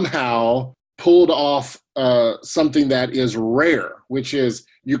somehow pulled off something that is rare, which is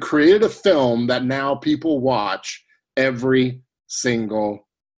you created a film that now people watch every single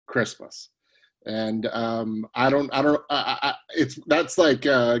Christmas. And that's like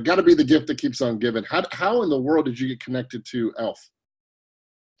got to be the gift that keeps on giving. How in the world did you get connected to Elf?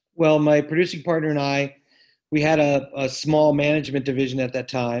 Well, my producing partner and I, we had a small management division at that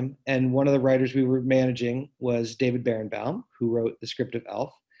time, and one of the writers we were managing was David Berenbaum, who wrote the script of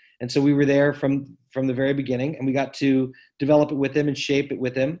Elf. And so we were there from the very beginning, and we got to develop it with him and shape it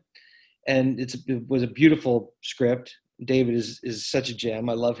with him. And it was a beautiful script. David is such a gem.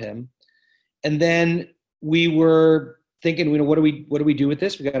 I love him. And then we were thinking, what do we do with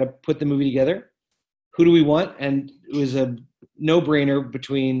this? We got to put the movie together. Who do we want? And it was a no-brainer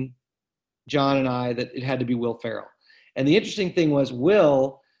between John and I that it had to be Will Ferrell. And the interesting thing was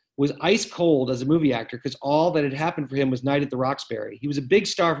Will was ice cold as a movie actor, because all that had happened for him was Night at the Roxbury. He was a big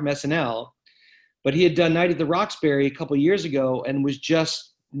star from SNL, but he had done Night at the Roxbury a couple of years ago and was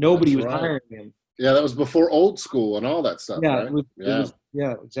just, nobody was hiring him. Yeah, that was before Old School and all that stuff, yeah, right?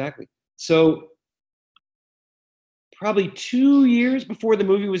 Yeah, exactly. So probably 2 years before the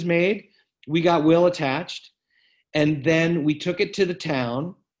movie was made, we got Will attached, and then we took it to the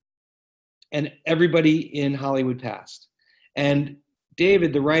town, and everybody in Hollywood passed. And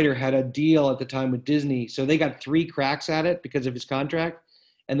David, the writer, had a deal at the time with Disney, so they got 3 cracks at it because of his contract,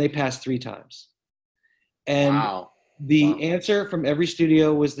 and they passed 3 times. And the answer from every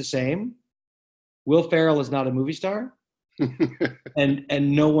studio was the same. Will Ferrell is not a movie star, and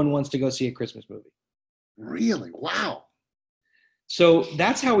no one wants to go see a Christmas movie. Really? Wow. So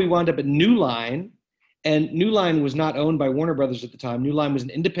that's how we wound up at New Line. And New Line was not owned by Warner Brothers at the time. New Line was an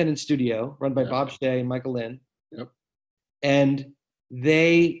independent studio run by Bob Shea and Michael Lynn. Yep. And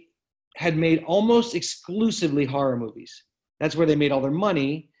they had made almost exclusively horror movies. That's where they made all their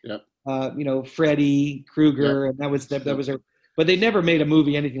money. Yep. Freddy Krueger, and that was their. But they never made a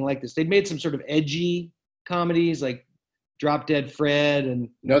movie anything like this. They'd made some sort of edgy comedies like Drop Dead Fred and.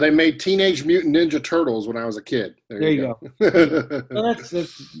 No, they made Teenage Mutant Ninja Turtles when I was a kid. There you go. Well,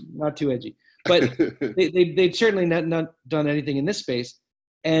 that's not too edgy. But they'd certainly not done anything in this space.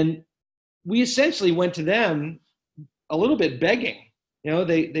 And we essentially went to them a little bit begging.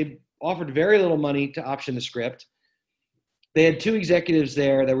 They offered very little money to option the script. They had 2 executives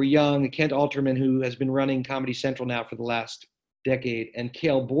there that were young, Kent Alterman, who has been running Comedy Central now for the last decade, and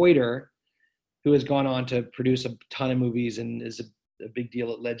Cale Boyder, who has gone on to produce a ton of movies and is a big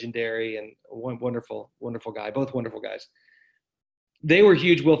deal at Legendary, and a wonderful, wonderful guy, both wonderful guys. They were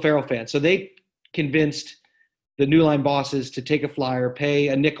huge Will Ferrell fans. So they convinced the New Line bosses to take a flyer, pay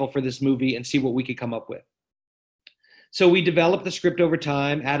a nickel for this movie, and see what we could come up with. So we developed the script over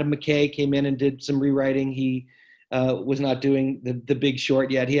time. Adam McKay came in and did some rewriting. He was not doing the Big Short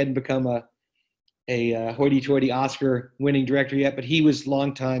yet. He hadn't become a hoity-toity Oscar-winning director yet, but he was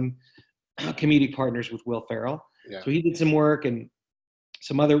longtime comedic partners with Will Ferrell. Yeah. So he did some work, and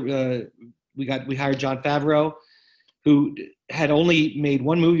some other. We hired Jon Favreau, who had only made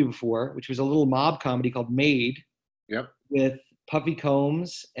one movie before, which was a little mob comedy called Made. Yep. With Puffy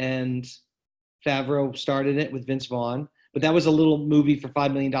Combs, and Favreau starred in it with Vince Vaughn. But that was a little movie for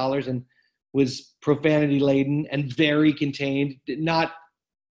 $5 million and was profanity laden and very contained, not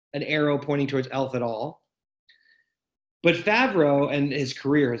an arrow pointing towards Elf at all. But Favreau, and his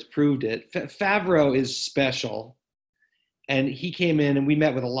career has proved it, Favreau is special. And he came in and we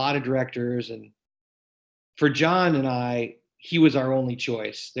met with a lot of directors. And for John and I, he was our only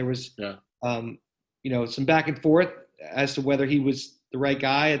choice. There was, some back and forth as to whether he was the right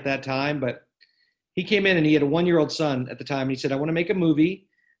guy at that time. But he came in and he had a 1-year-old son at the time. And he said, I want to make a movie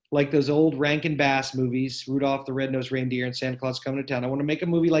like those old Rankin Bass movies, Rudolph the Red-Nosed Reindeer and Santa Claus Coming to Town. I want to make a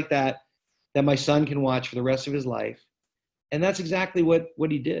movie like that my son can watch for the rest of his life. And that's exactly what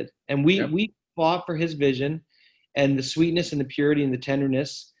he did. And we fought for his vision and the sweetness and the purity and the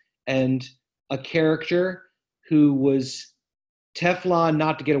tenderness and a character who was Teflon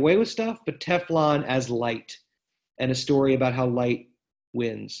not to get away with stuff, but Teflon as light, and a story about how light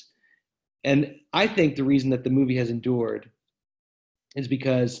wins. And I think the reason that the movie has endured is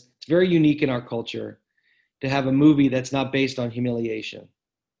because it's very unique in our culture to have a movie that's not based on humiliation.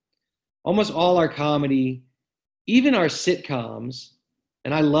 Almost all our comedy, even our sitcoms,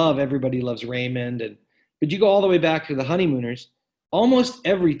 and I love Everybody Loves Raymond, but you go all the way back to The Honeymooners, almost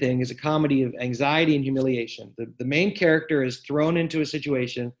everything is a comedy of anxiety and humiliation. The main character is thrown into a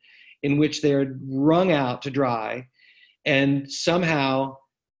situation in which they're wrung out to dry, and somehow,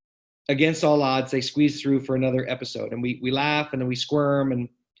 against all odds, they squeeze through for another episode. And we laugh and then we squirm, and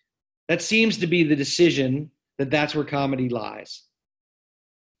that seems to be the decision that's where comedy lies.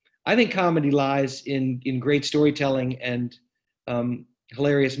 I think comedy lies in great storytelling and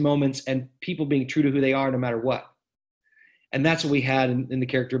hilarious moments and people being true to who they are no matter what. And that's what we had in the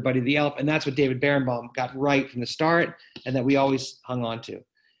character of Buddy the Elf. And that's what David Berenbaum got right from the start and that we always hung on to.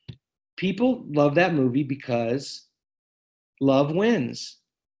 People love that movie because love wins.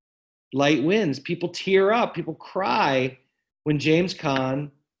 Light wins. People tear up. People cry when James Caan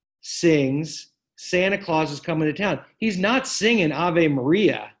sings Santa Claus is Coming to Town. He's not singing Ave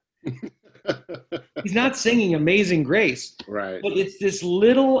Maria. He's not singing Amazing Grace. Right. But it's this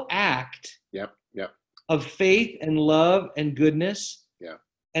little act of faith and love and goodness. Yeah.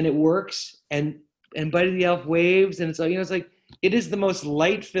 And it works. And Buddy the Elf waves. And it's like, it's like, it is the most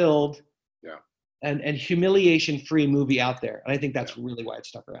light-filled and humiliation-free movie out there. And I think that's really why it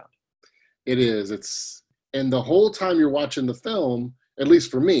stuck around. It is. And the whole time you're watching the film, at least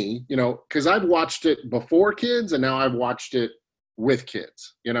for me, because I've watched it before kids and now I've watched it with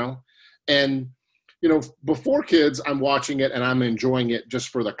kids, and, before kids, I'm watching it and I'm enjoying it just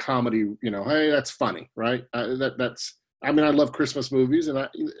for the comedy, hey, that's funny, right? I love Christmas movies and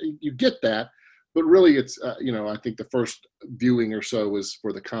you get that, but really it's, I think the first viewing or so was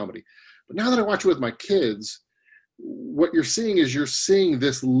for the comedy. But now that I watch it with my kids, what you're seeing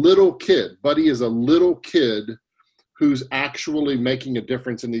this little kid. Buddy is a little kid who's actually making a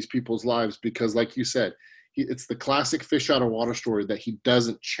difference in these people's lives because, like you said, it's the classic fish out of water story that he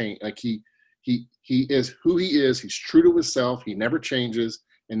doesn't change. Like he is who he is. He's true to himself. He never changes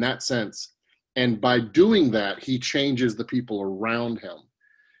in that sense. And by doing that, he changes the people around him.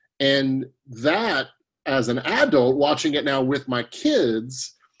 And that, as an adult watching it now with my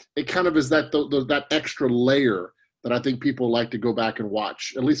kids, it kind of is that extra layer that I think people like to go back and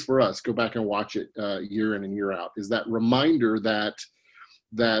watch, at least for us, go back and watch it year in and year out, is that reminder that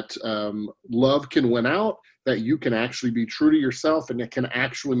love can win out, that you can actually be true to yourself, and it can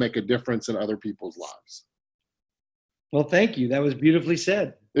actually make a difference in other people's lives. Well, thank you. That was beautifully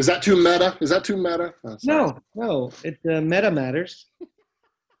said. Is that too meta? No. Meta matters.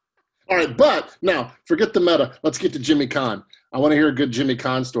 All right, but now forget the meta. Let's get to Jimmy Caan. I want to hear a good Jimmy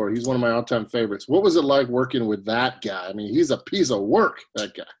Caan story. He's one of my all-time favorites. What was it like working with that guy? I mean, he's a piece of work,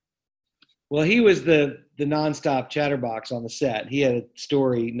 that guy. Well, he was the nonstop chatterbox on the set. He had a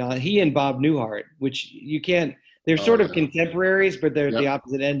story. He and Bob Newhart, which you can't. They're sort of contemporaries, but they're the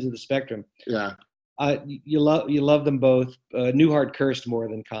opposite ends of the spectrum. Yeah. You love them both. Newhart cursed more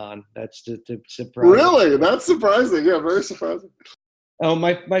than Caan. That's to surprise. Really? That's surprising. Yeah, very surprising. Oh,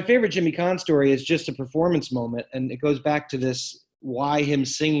 my favorite Jimmy Caan story is just a performance moment, and it goes back to this: why him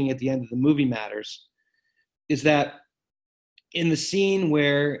singing at the end of the movie matters. is that in the scene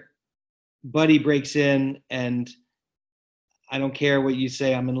where Buddy breaks in and I don't care what you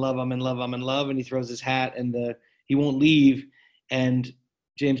say, I'm in love, I'm in love, I'm in love, and he throws his hat and he won't leave, and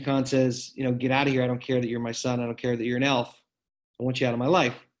James Caan says, get out of here. I don't care that you're my son. I don't care that you're an elf. I want you out of my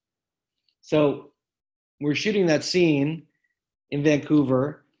life. So we're shooting that scene in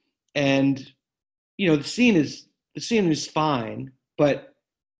Vancouver, and the scene is fine, but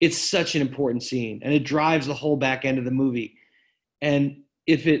it's such an important scene, and it drives the whole back end of the movie. And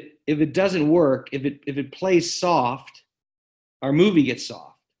if it doesn't work, if it plays soft, our movie gets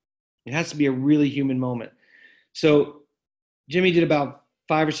soft. It has to be a really human moment. So Jimmy did about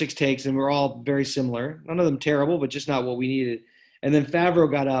 5 or 6 takes, and we're all very similar. None of them terrible, but just not what we needed. And then Favreau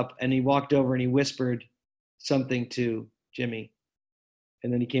got up and he walked over and he whispered something to Jimmy.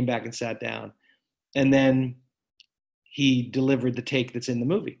 And then he came back and sat down. And then he delivered the take that's in the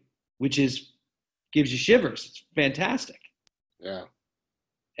movie, which gives you shivers. It's fantastic. Yeah.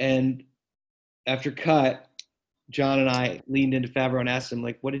 And after cut, John and I leaned into Favreau and asked him,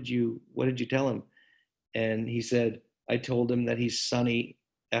 what did you tell him? And he said, I told him that he's Sonny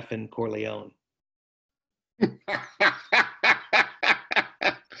effing Corleone.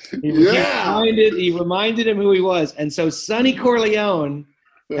 He reminded him who he was. And so Sonny Corleone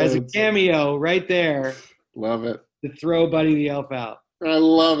has a cameo right there. Love it. To throw Buddy the Elf out. I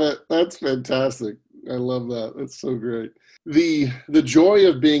love it. That's fantastic. I love that. That's so great. The joy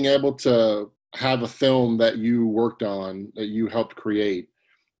of being able to have a film that you worked on, that you helped create,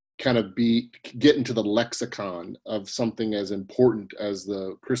 kind of get into the lexicon of something as important as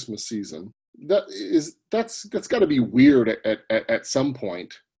the Christmas season. That's got to be weird at some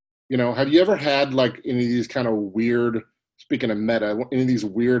point. Have you ever had like any of these kind of weird, speaking of meta, any of these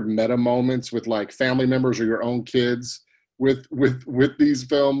weird meta moments with like family members or your own kids with these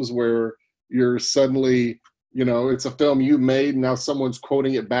films where you're suddenly, it's a film you made and now someone's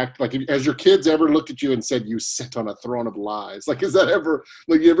quoting it back? Like, has your kids ever looked at you and said, you sit on a throne of lies? Like, is that ever,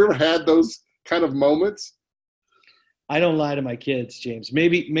 like, you ever had those kind of moments? I don't lie to my kids, James.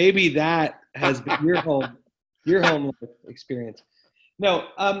 Maybe that has been your whole experience. No,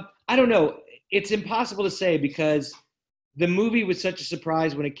 I don't know. It's impossible to say because the movie was such a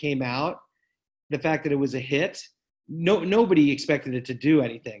surprise when it came out. The fact that it was a hit, nobody expected it to do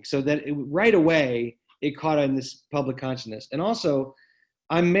anything. So that right away it caught on this public consciousness. And also,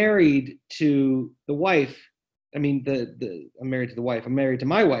 I'm married to the wife. I mean, I'm married to the wife. I'm married to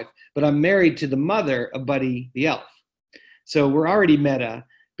my wife, but I'm married to the mother of Buddy the Elf. So we're already meta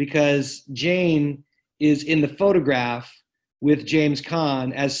because Jane is in the photograph with James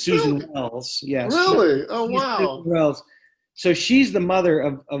Caan as Susan Wells. Yes. Really? Oh, wow. Susan Wells. So she's the mother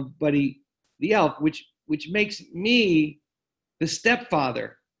of Buddy the Elf, which makes me the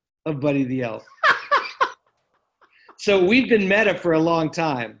stepfather of Buddy the Elf. So we've been meta for a long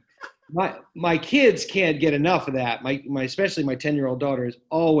time. My kids can't get enough of that. My especially my 10-year-old daughter is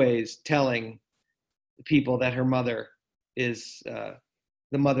always telling people that her mother is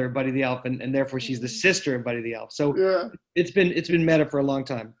the mother of Buddy the Elf, and therefore she's the sister of Buddy the Elf. So yeah. It's been meta for a long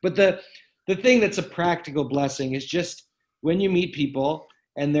time. But the thing that's a practical blessing is just when you meet people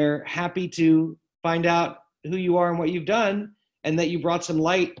and they're happy to find out who you are and what you've done, and that you brought some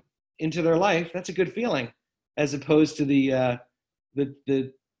light into their life. That's a good feeling, as opposed to the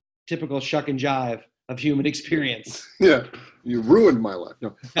typical shuck and jive of human experience. Yeah, you ruined my life.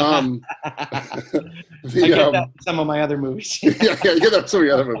 No. I get that in some of my other movies. yeah, you get that in some of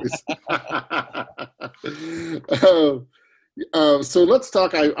your other movies. So let's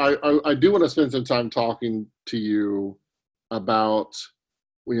talk. I do want to spend some time talking to you about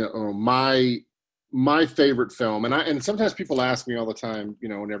my favorite film, and sometimes people ask me all the time,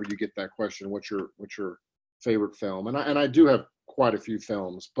 whenever you get that question, what's your favorite film, and I do have quite a few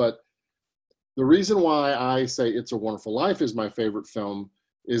films, but the reason why I say It's a Wonderful Life is my favorite film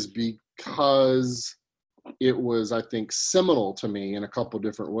is because it was, I think, seminal to me in a couple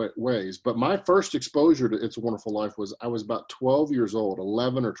different ways. But my first exposure to It's a Wonderful Life was I was about 12 years old,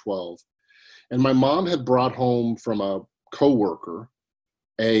 11 or 12. And my mom had brought home from a coworker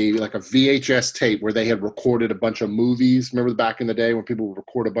a VHS tape where they had recorded a bunch of movies. Remember back in the day when people would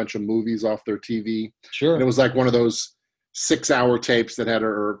record a bunch of movies off their TV? Sure. And it was like one of those 6-hour tapes that had,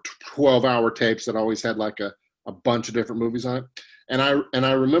 or 12-hour tapes that always had like a bunch of different movies on it. And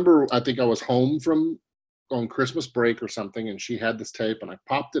I remember, I think I was home from on Christmas break or something, and she had this tape, and I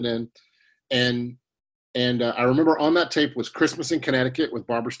popped it in, and I remember on that tape was Christmas in Connecticut with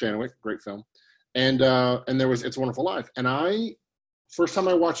Barbara Stanwyck, great film, and there was It's a Wonderful Life. And first time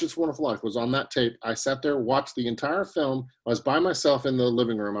I watched It's a Wonderful Life was on that tape. I sat there, watched the entire film. I was by myself in the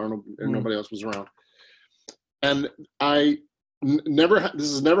living room. I don't know, nobody else was around. And this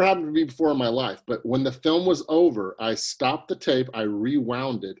has never happened to me before in my life, but when the film was over, I stopped the tape, I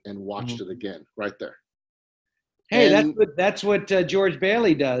rewound it, and watched it again right there. Hey, And that's what George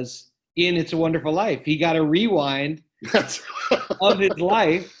Bailey does in It's a Wonderful Life. He got a rewind that's of his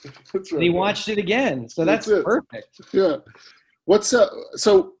life, that's right. and he watched it again. So that's perfect. Yeah. What's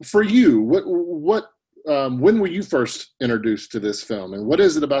so for you? When were you first introduced to this film, and what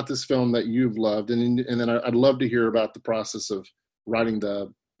is it about this film that you've loved? And then I'd love to hear about the process of writing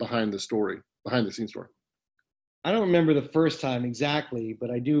the behind the scenes story. I don't remember the first time exactly, but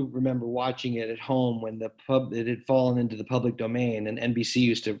I do remember watching it at home when it had fallen into the public domain, and NBC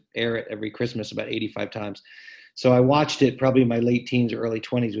used to air it every Christmas about 85 times. So I watched it probably in my late teens or early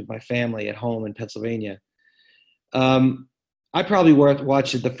 20s with my family at home in Pennsylvania. I probably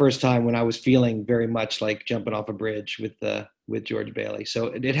watched it the first time when I was feeling very much like jumping off a bridge with George Bailey. So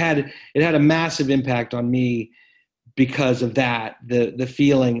it had a massive impact on me because of that, the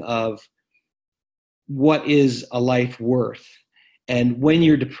feeling of what is a life worth. And when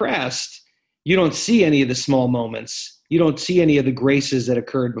you're depressed, you don't see any of the small moments. You don't see any of the graces that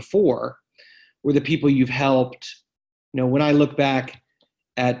occurred before, or the people you've helped. When I look back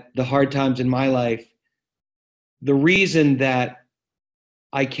at the hard times in my life, the reason that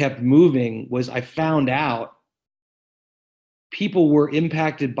I kept moving was I found out people were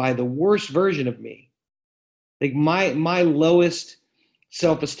impacted by the worst version of me. Like my lowest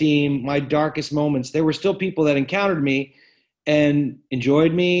self-esteem, my darkest moments, there were still people that encountered me and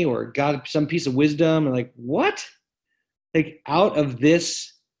enjoyed me or got some piece of wisdom and like, what? Like out of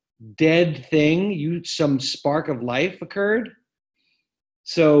this dead thing, some spark of life occurred.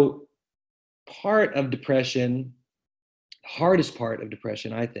 So part of depression, hardest part of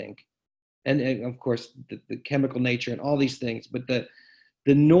depression, I think, and of course the chemical nature and all these things, but the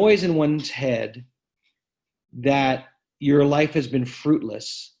noise in one's head that your life has been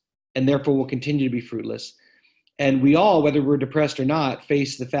fruitless and therefore will continue to be fruitless. And we all, whether we're depressed or not,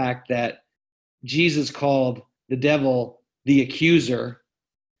 face the fact that Jesus called the devil the accuser.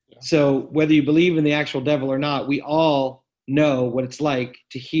 Yeah. So whether you believe in the actual devil or not, we all know what it's like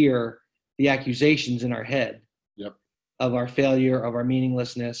to hear the accusations in our head. Yep. Of our failure, of our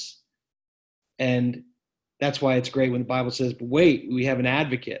meaninglessness. And that's why it's great when the Bible says, but wait, we have an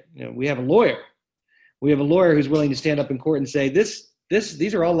advocate. We have a lawyer. We have a lawyer who's willing to stand up in court and say,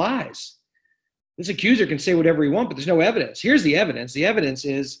 these are all lies. This accuser can say whatever he wants, but there's no evidence. Here's the evidence. The evidence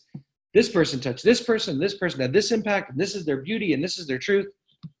is this person touched this person had this impact, and this is their beauty, and this is their truth.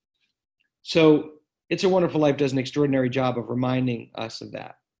 So It's a Wonderful Life does an extraordinary job of reminding us of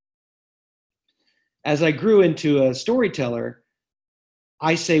that. As I grew into a storyteller,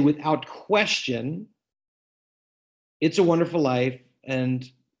 I say without question, It's a Wonderful Life, and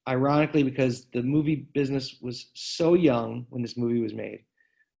ironically, because the movie business was so young when this movie was made,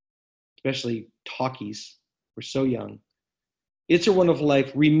 especially talkies were so young, It's a Wonderful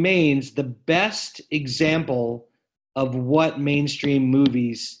Life remains the best example of what mainstream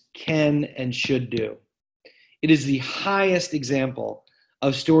movies can and should do. It is the highest example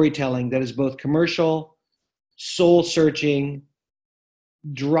of storytelling that is both commercial, soul-searching,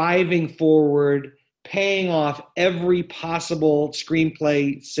 driving forward, paying off every possible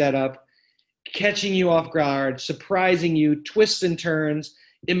screenplay setup, catching you off guard, surprising you, twists and turns,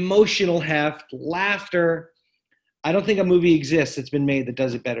 emotional heft, laughter. I don't think a movie exists that's been made that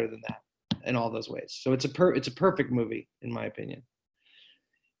does it better than that in all those ways. So it's a perfect movie, in my opinion.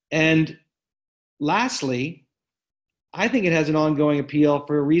 And lastly, I think it has an ongoing appeal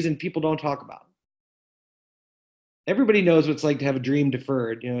for a reason people don't talk about. Everybody knows what it's like to have a dream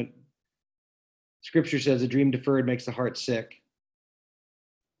deferred. Scripture says a dream deferred makes the heart sick.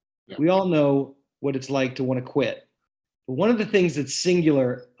 Yeah. We all know what it's like to want to quit. But one of the things that's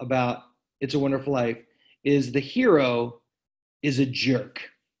singular about It's a Wonderful Life is the hero is a jerk.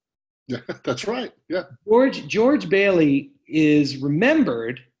 Yeah, that's right. Yeah. George Bailey is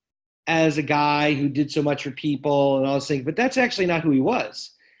remembered as a guy who did so much for people and all those things, but that's actually not who he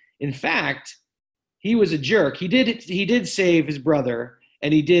was. In fact, he was a jerk. He did save his brother,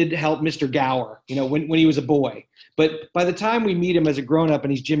 and he did help Mr. Gower, when he was a boy. But by the time we meet him as a grown-up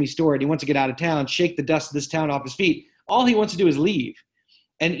and he's Jimmy Stewart, he wants to get out of town, shake the dust of this town off his feet. All he wants to do is leave.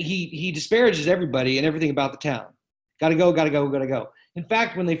 And he disparages everybody and everything about the town. Gotta go, gotta go, gotta go. In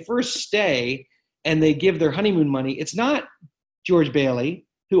fact, when they first stay and they give their honeymoon money, it's not George Bailey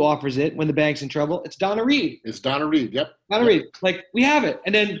who offers it when the bank's in trouble. It's Donna Reed. It's Donna Reed, yep. Donna Reed, like, we have it.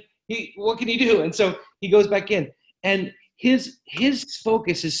 And then what can he do? And so he goes back in. And his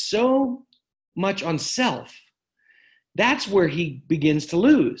focus is so much on self. That's where he begins to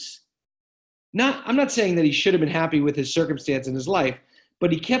lose. I'm not saying that he should have been happy with his circumstance in his life,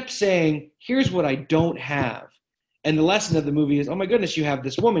 but he kept saying, here's what I don't have. And the lesson of the movie is, oh my goodness, you have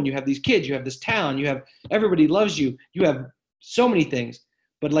this woman, you have these kids, you have this town, you have everybody loves you, you have so many things.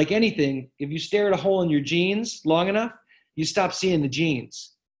 But like anything, if you stare at a hole in your jeans long enough, you stop seeing the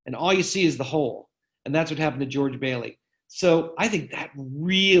jeans. And all you see is the hole. And that's what happened to George Bailey. So I think that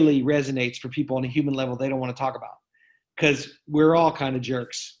really resonates for people on a human level they don't want to talk about, because we're all kind of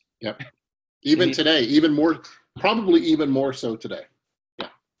jerks. Yep. Even today, probably even more so today. Yeah.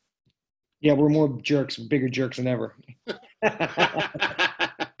 Yeah, we're more jerks, bigger jerks than ever.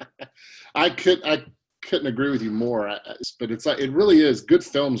 I couldn't agree with you more, but it's like, it really is. Good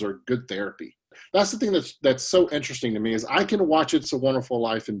films are good therapy. That's the thing that's so interesting to me is I can watch It's a Wonderful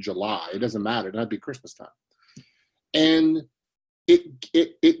Life in July. It doesn't matter. That'd be Christmas time. And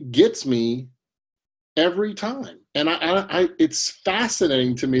it gets me every time. And I it's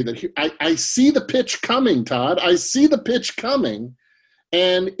fascinating to me that I see the pitch coming, Todd. I see the pitch coming,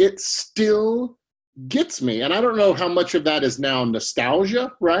 and it still gets me. And I don't know how much of that is now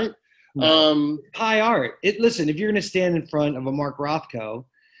nostalgia, right? High art. Listen, if you're going to stand in front of a Mark Rothko,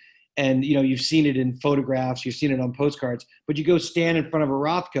 and you've seen it in photographs, you've seen it on postcards, but you go stand in front of a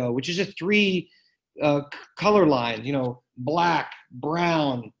Rothko, which is just 3 color lines, black,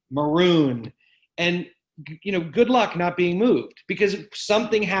 brown, maroon, and good luck not being moved, because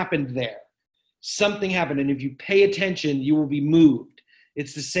something happened there. Something happened, and if you pay attention, you will be moved.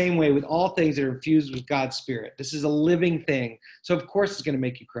 It's the same way with all things that are infused with God's Spirit. This is a living thing, so of course it's going to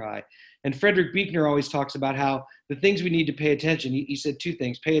make you cry. And Frederick Buechner always talks about how the things we need to pay attention, he said 2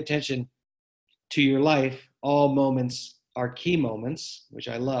 things: pay attention to your life. All moments are key moments, which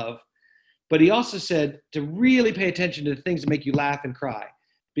I love. But he also said to really pay attention to the things that make you laugh and cry,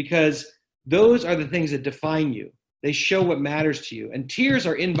 because those are the things that define you. They show what matters to you. And tears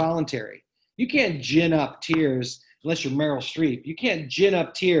are involuntary. You can't gin up tears unless you're Meryl Streep. You can't gin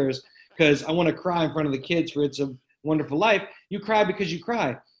up tears because I want to cry in front of the kids for It's a Wonderful Life. You cry because you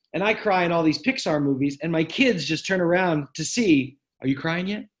cry. And I cry in all these Pixar movies, and my kids just turn around to see, are you crying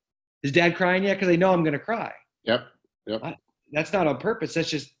yet? Is Dad crying yet? Because they know I'm going to cry. Yep. That's not on purpose. That's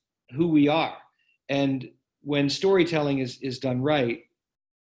just who we are. And when storytelling is done right,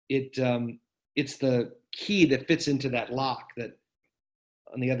 it's the key that fits into that lock that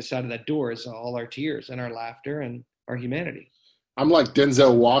on the other side of that door is all our tears and our laughter and our humanity. I'm like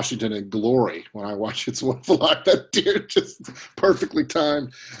Denzel Washington in Glory when I watch It's a Wonderful Life. That tear just perfectly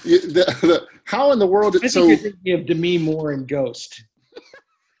timed. How in the world? I think you're thinking of Demi Moore in Ghost.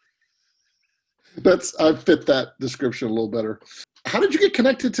 I fit that description a little better. How did you get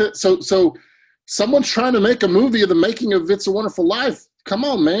connected to? So someone's trying to make a movie of the making of It's a Wonderful Life. Come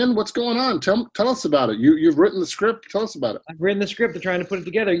on, man. What's going on? Tell us about it. You've written the script. Tell us about it. I've written the script. They're trying to put it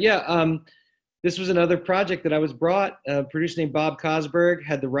together. Yeah. This was another project that I was brought. A producer named Bob Cosberg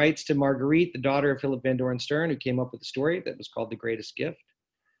had the rights to Marguerite, the daughter of Philip Van Doren Stern, who came up with the story that was called The Greatest Gift.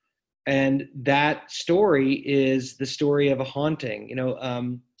 And that story is the story of a haunting.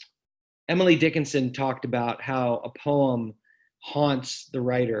 Emily Dickinson talked about how a poem haunts the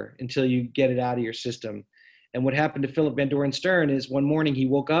writer until you get it out of your system. And what happened to Philip Van Doren Stern is one morning he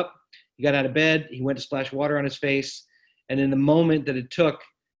woke up, he got out of bed, he went to splash water on his face, and in the moment that it took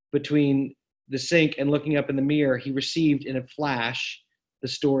between the sink and looking up in the mirror, he received in a flash the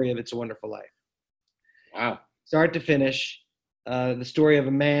story of It's a Wonderful Life. Wow. Start to finish, the story of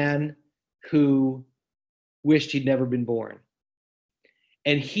a man who wished he'd never been born.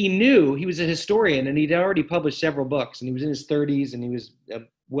 And he knew, he was a historian, and he'd already published several books, and he was in his 30s, and he was a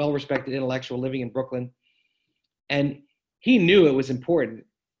well-respected intellectual living in Brooklyn. And he knew it was important,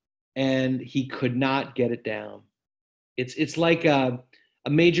 and he could not get it down. It's like a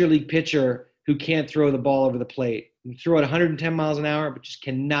major league pitcher who can't throw the ball over the plate. You throw it 110 miles an hour, but just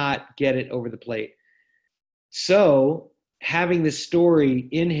cannot get it over the plate. So having this story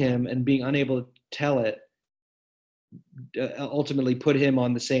in him and being unable to tell it ultimately put him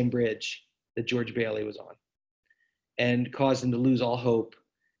on the same bridge that George Bailey was on and caused him to lose all hope.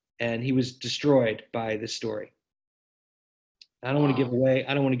 And he was destroyed by this story. I don't want to give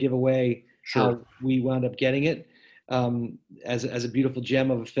away Sure. how we wound up getting it as a beautiful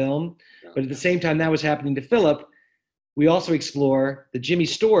gem of a film. Yeah. But at the same time that was happening to Philip, we also explore that Jimmy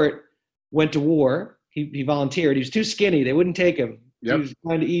Stewart went to war. He volunteered. He was too skinny. They wouldn't take him. Yep. He was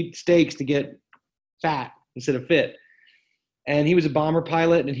trying to eat steaks to get fat instead of fit. And he was a bomber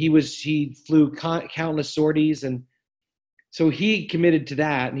pilot, and he flew countless sorties. And so he committed to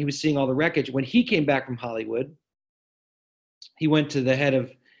that, and he was seeing all the wreckage. When he came back from Hollywood, he went to the head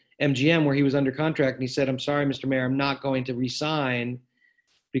of MGM where he was under contract, and he said, "I'm sorry, Mr. Mayor, I'm not going to re-sign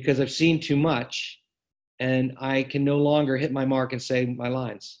because I've seen too much and I can no longer hit my mark and say my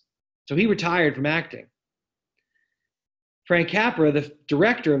lines. So he retired from acting. Frank Capra, the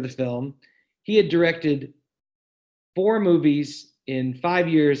director of the film, he had directed 4 movies in 5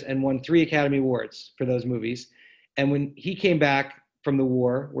 years and won 3 Academy Awards for those movies. And when he came back from the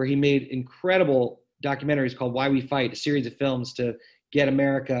war, where he made incredible documentaries called Why We Fight, a series of films to get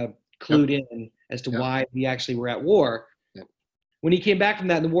America clued in as to why we actually were at war. When he came back from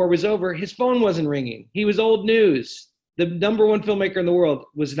that and the war was over, his phone wasn't ringing. He was old news. The number 1 filmmaker in the world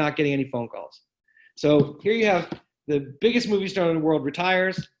was not getting any phone calls. So here you have the biggest movie star in the world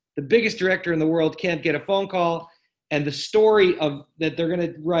retires, the biggest director in the world can't get a phone call, and the story of that they're going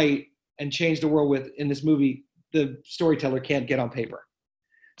to write and change the world with in this movie, the storyteller can't get on paper.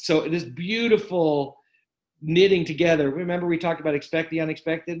 So this beautiful knitting together. Remember we talked about expect the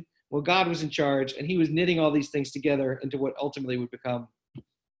unexpected? Well, God was in charge, and he was knitting all these things together into what ultimately would become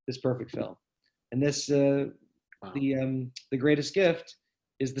this perfect film. And this, the greatest gift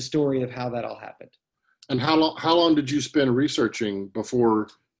is the story of how that all happened. And how long did you spend researching before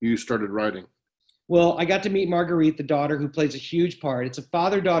you started writing? Well, I got to meet Marguerite, the daughter, who plays a huge part. It's a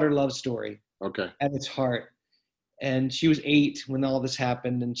father-daughter love story at its heart. And she was 8 when all this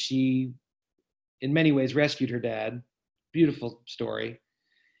happened, and she, in many ways, rescued her dad. Beautiful story.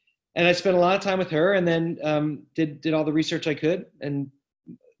 And I spent a lot of time with her, and then did all the research I could and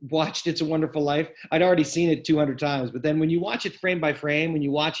watched It's a Wonderful Life. I'd already seen it 200 times, but then when you watch it frame by frame, when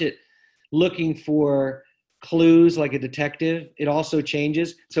you watch it looking for clues like a detective, it also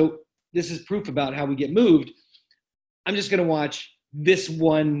changes. So this is proof about how we get moved. I'm just going to watch this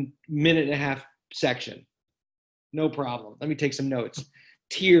 1 minute and a half section. No problem. Let me take some notes.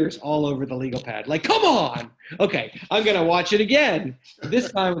 Tears all over the legal pad. Like, come on. Okay, I'm going to watch it again. This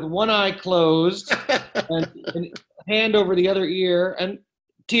time with one eye closed and hand over the other ear and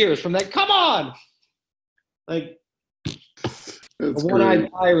tears from that. Come on. Like That's a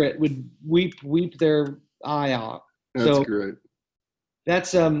one-eyed pirate would weep their eye out. That's great.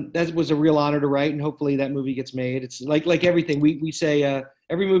 That was a real honor to write, and hopefully that movie gets made. It's like everything. We say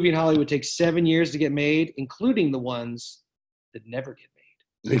every movie in Hollywood takes 7 years to get made, including the ones that never get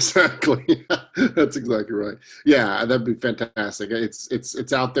made. Exactly. That's exactly right. Yeah, that'd be fantastic.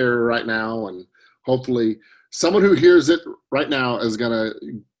 It's out there right now, and hopefully someone who hears it right now is going to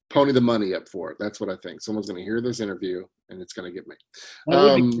pony the money up for it. That's what I think. Someone's going to hear this interview, and it's going to get made. That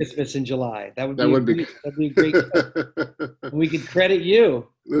would be Christmas in July. That'd be a great. We could credit you.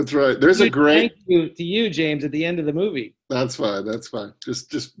 That's right. There's a great thank you to you, James, at the end of the movie. That's fine. That's fine.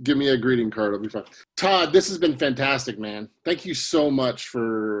 Just give me a greeting card. It'll be fine. Todd, this has been fantastic, man. Thank you so much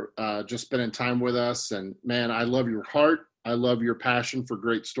for just spending time with us. And man, I love your heart. I love your passion for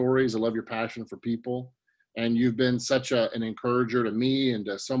great stories. I love your passion for people. And you've been such an encourager to me and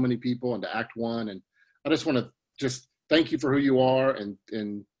to so many people and to Act One. And I just want to just thank you for who you are and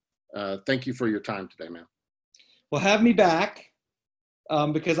thank you for your time today, man. Well, have me back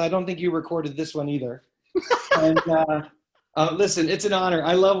because I don't think you recorded this one either. And listen, it's an honor.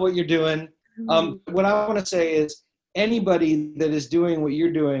 I love what you're doing. What I want to say is anybody that is doing what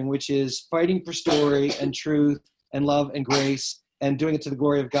you're doing, which is fighting for story and truth and love and grace and doing it to the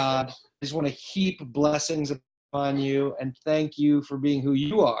glory of God, I just want to heap blessings upon you and thank you for being who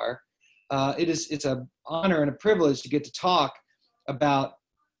you are. It's an honor and a privilege to get to talk about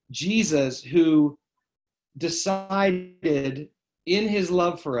Jesus, who decided in his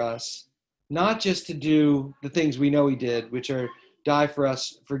love for us not just to do the things we know he did, which are die for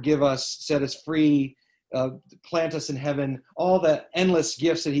us, forgive us, set us free, plant us in heaven, all the endless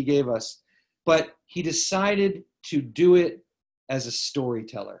gifts that he gave us, but he decided to do it as a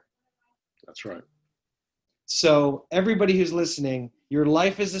storyteller. That's right. So everybody who's listening, your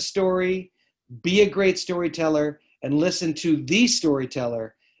life is a story. Be a great storyteller and listen to the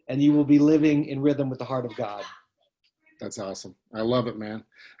storyteller, and you will be living in rhythm with the heart of God. That's awesome. I love it, man.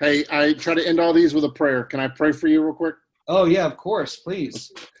 Hey, I try to end all these with a prayer. Can I pray for you real quick? Oh, yeah, of course.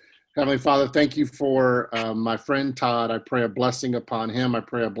 Please. Heavenly Father, thank you for my friend Todd. I pray a blessing upon him. I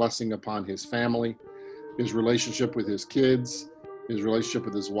pray a blessing upon his family, his relationship with his kids, his relationship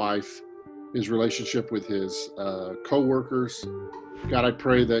with his wife, his relationship with his co-workers. God, I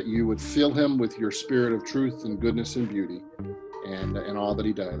pray that you would fill him with your spirit of truth and goodness and beauty and all that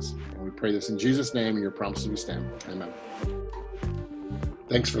he does. And we pray this in Jesus' name and your promises we stand. Amen.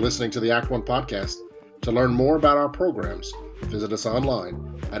 Thanks for listening to the Act One podcast. To learn more about our programs, visit us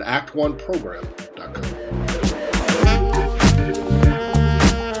online at actoneprogram.com.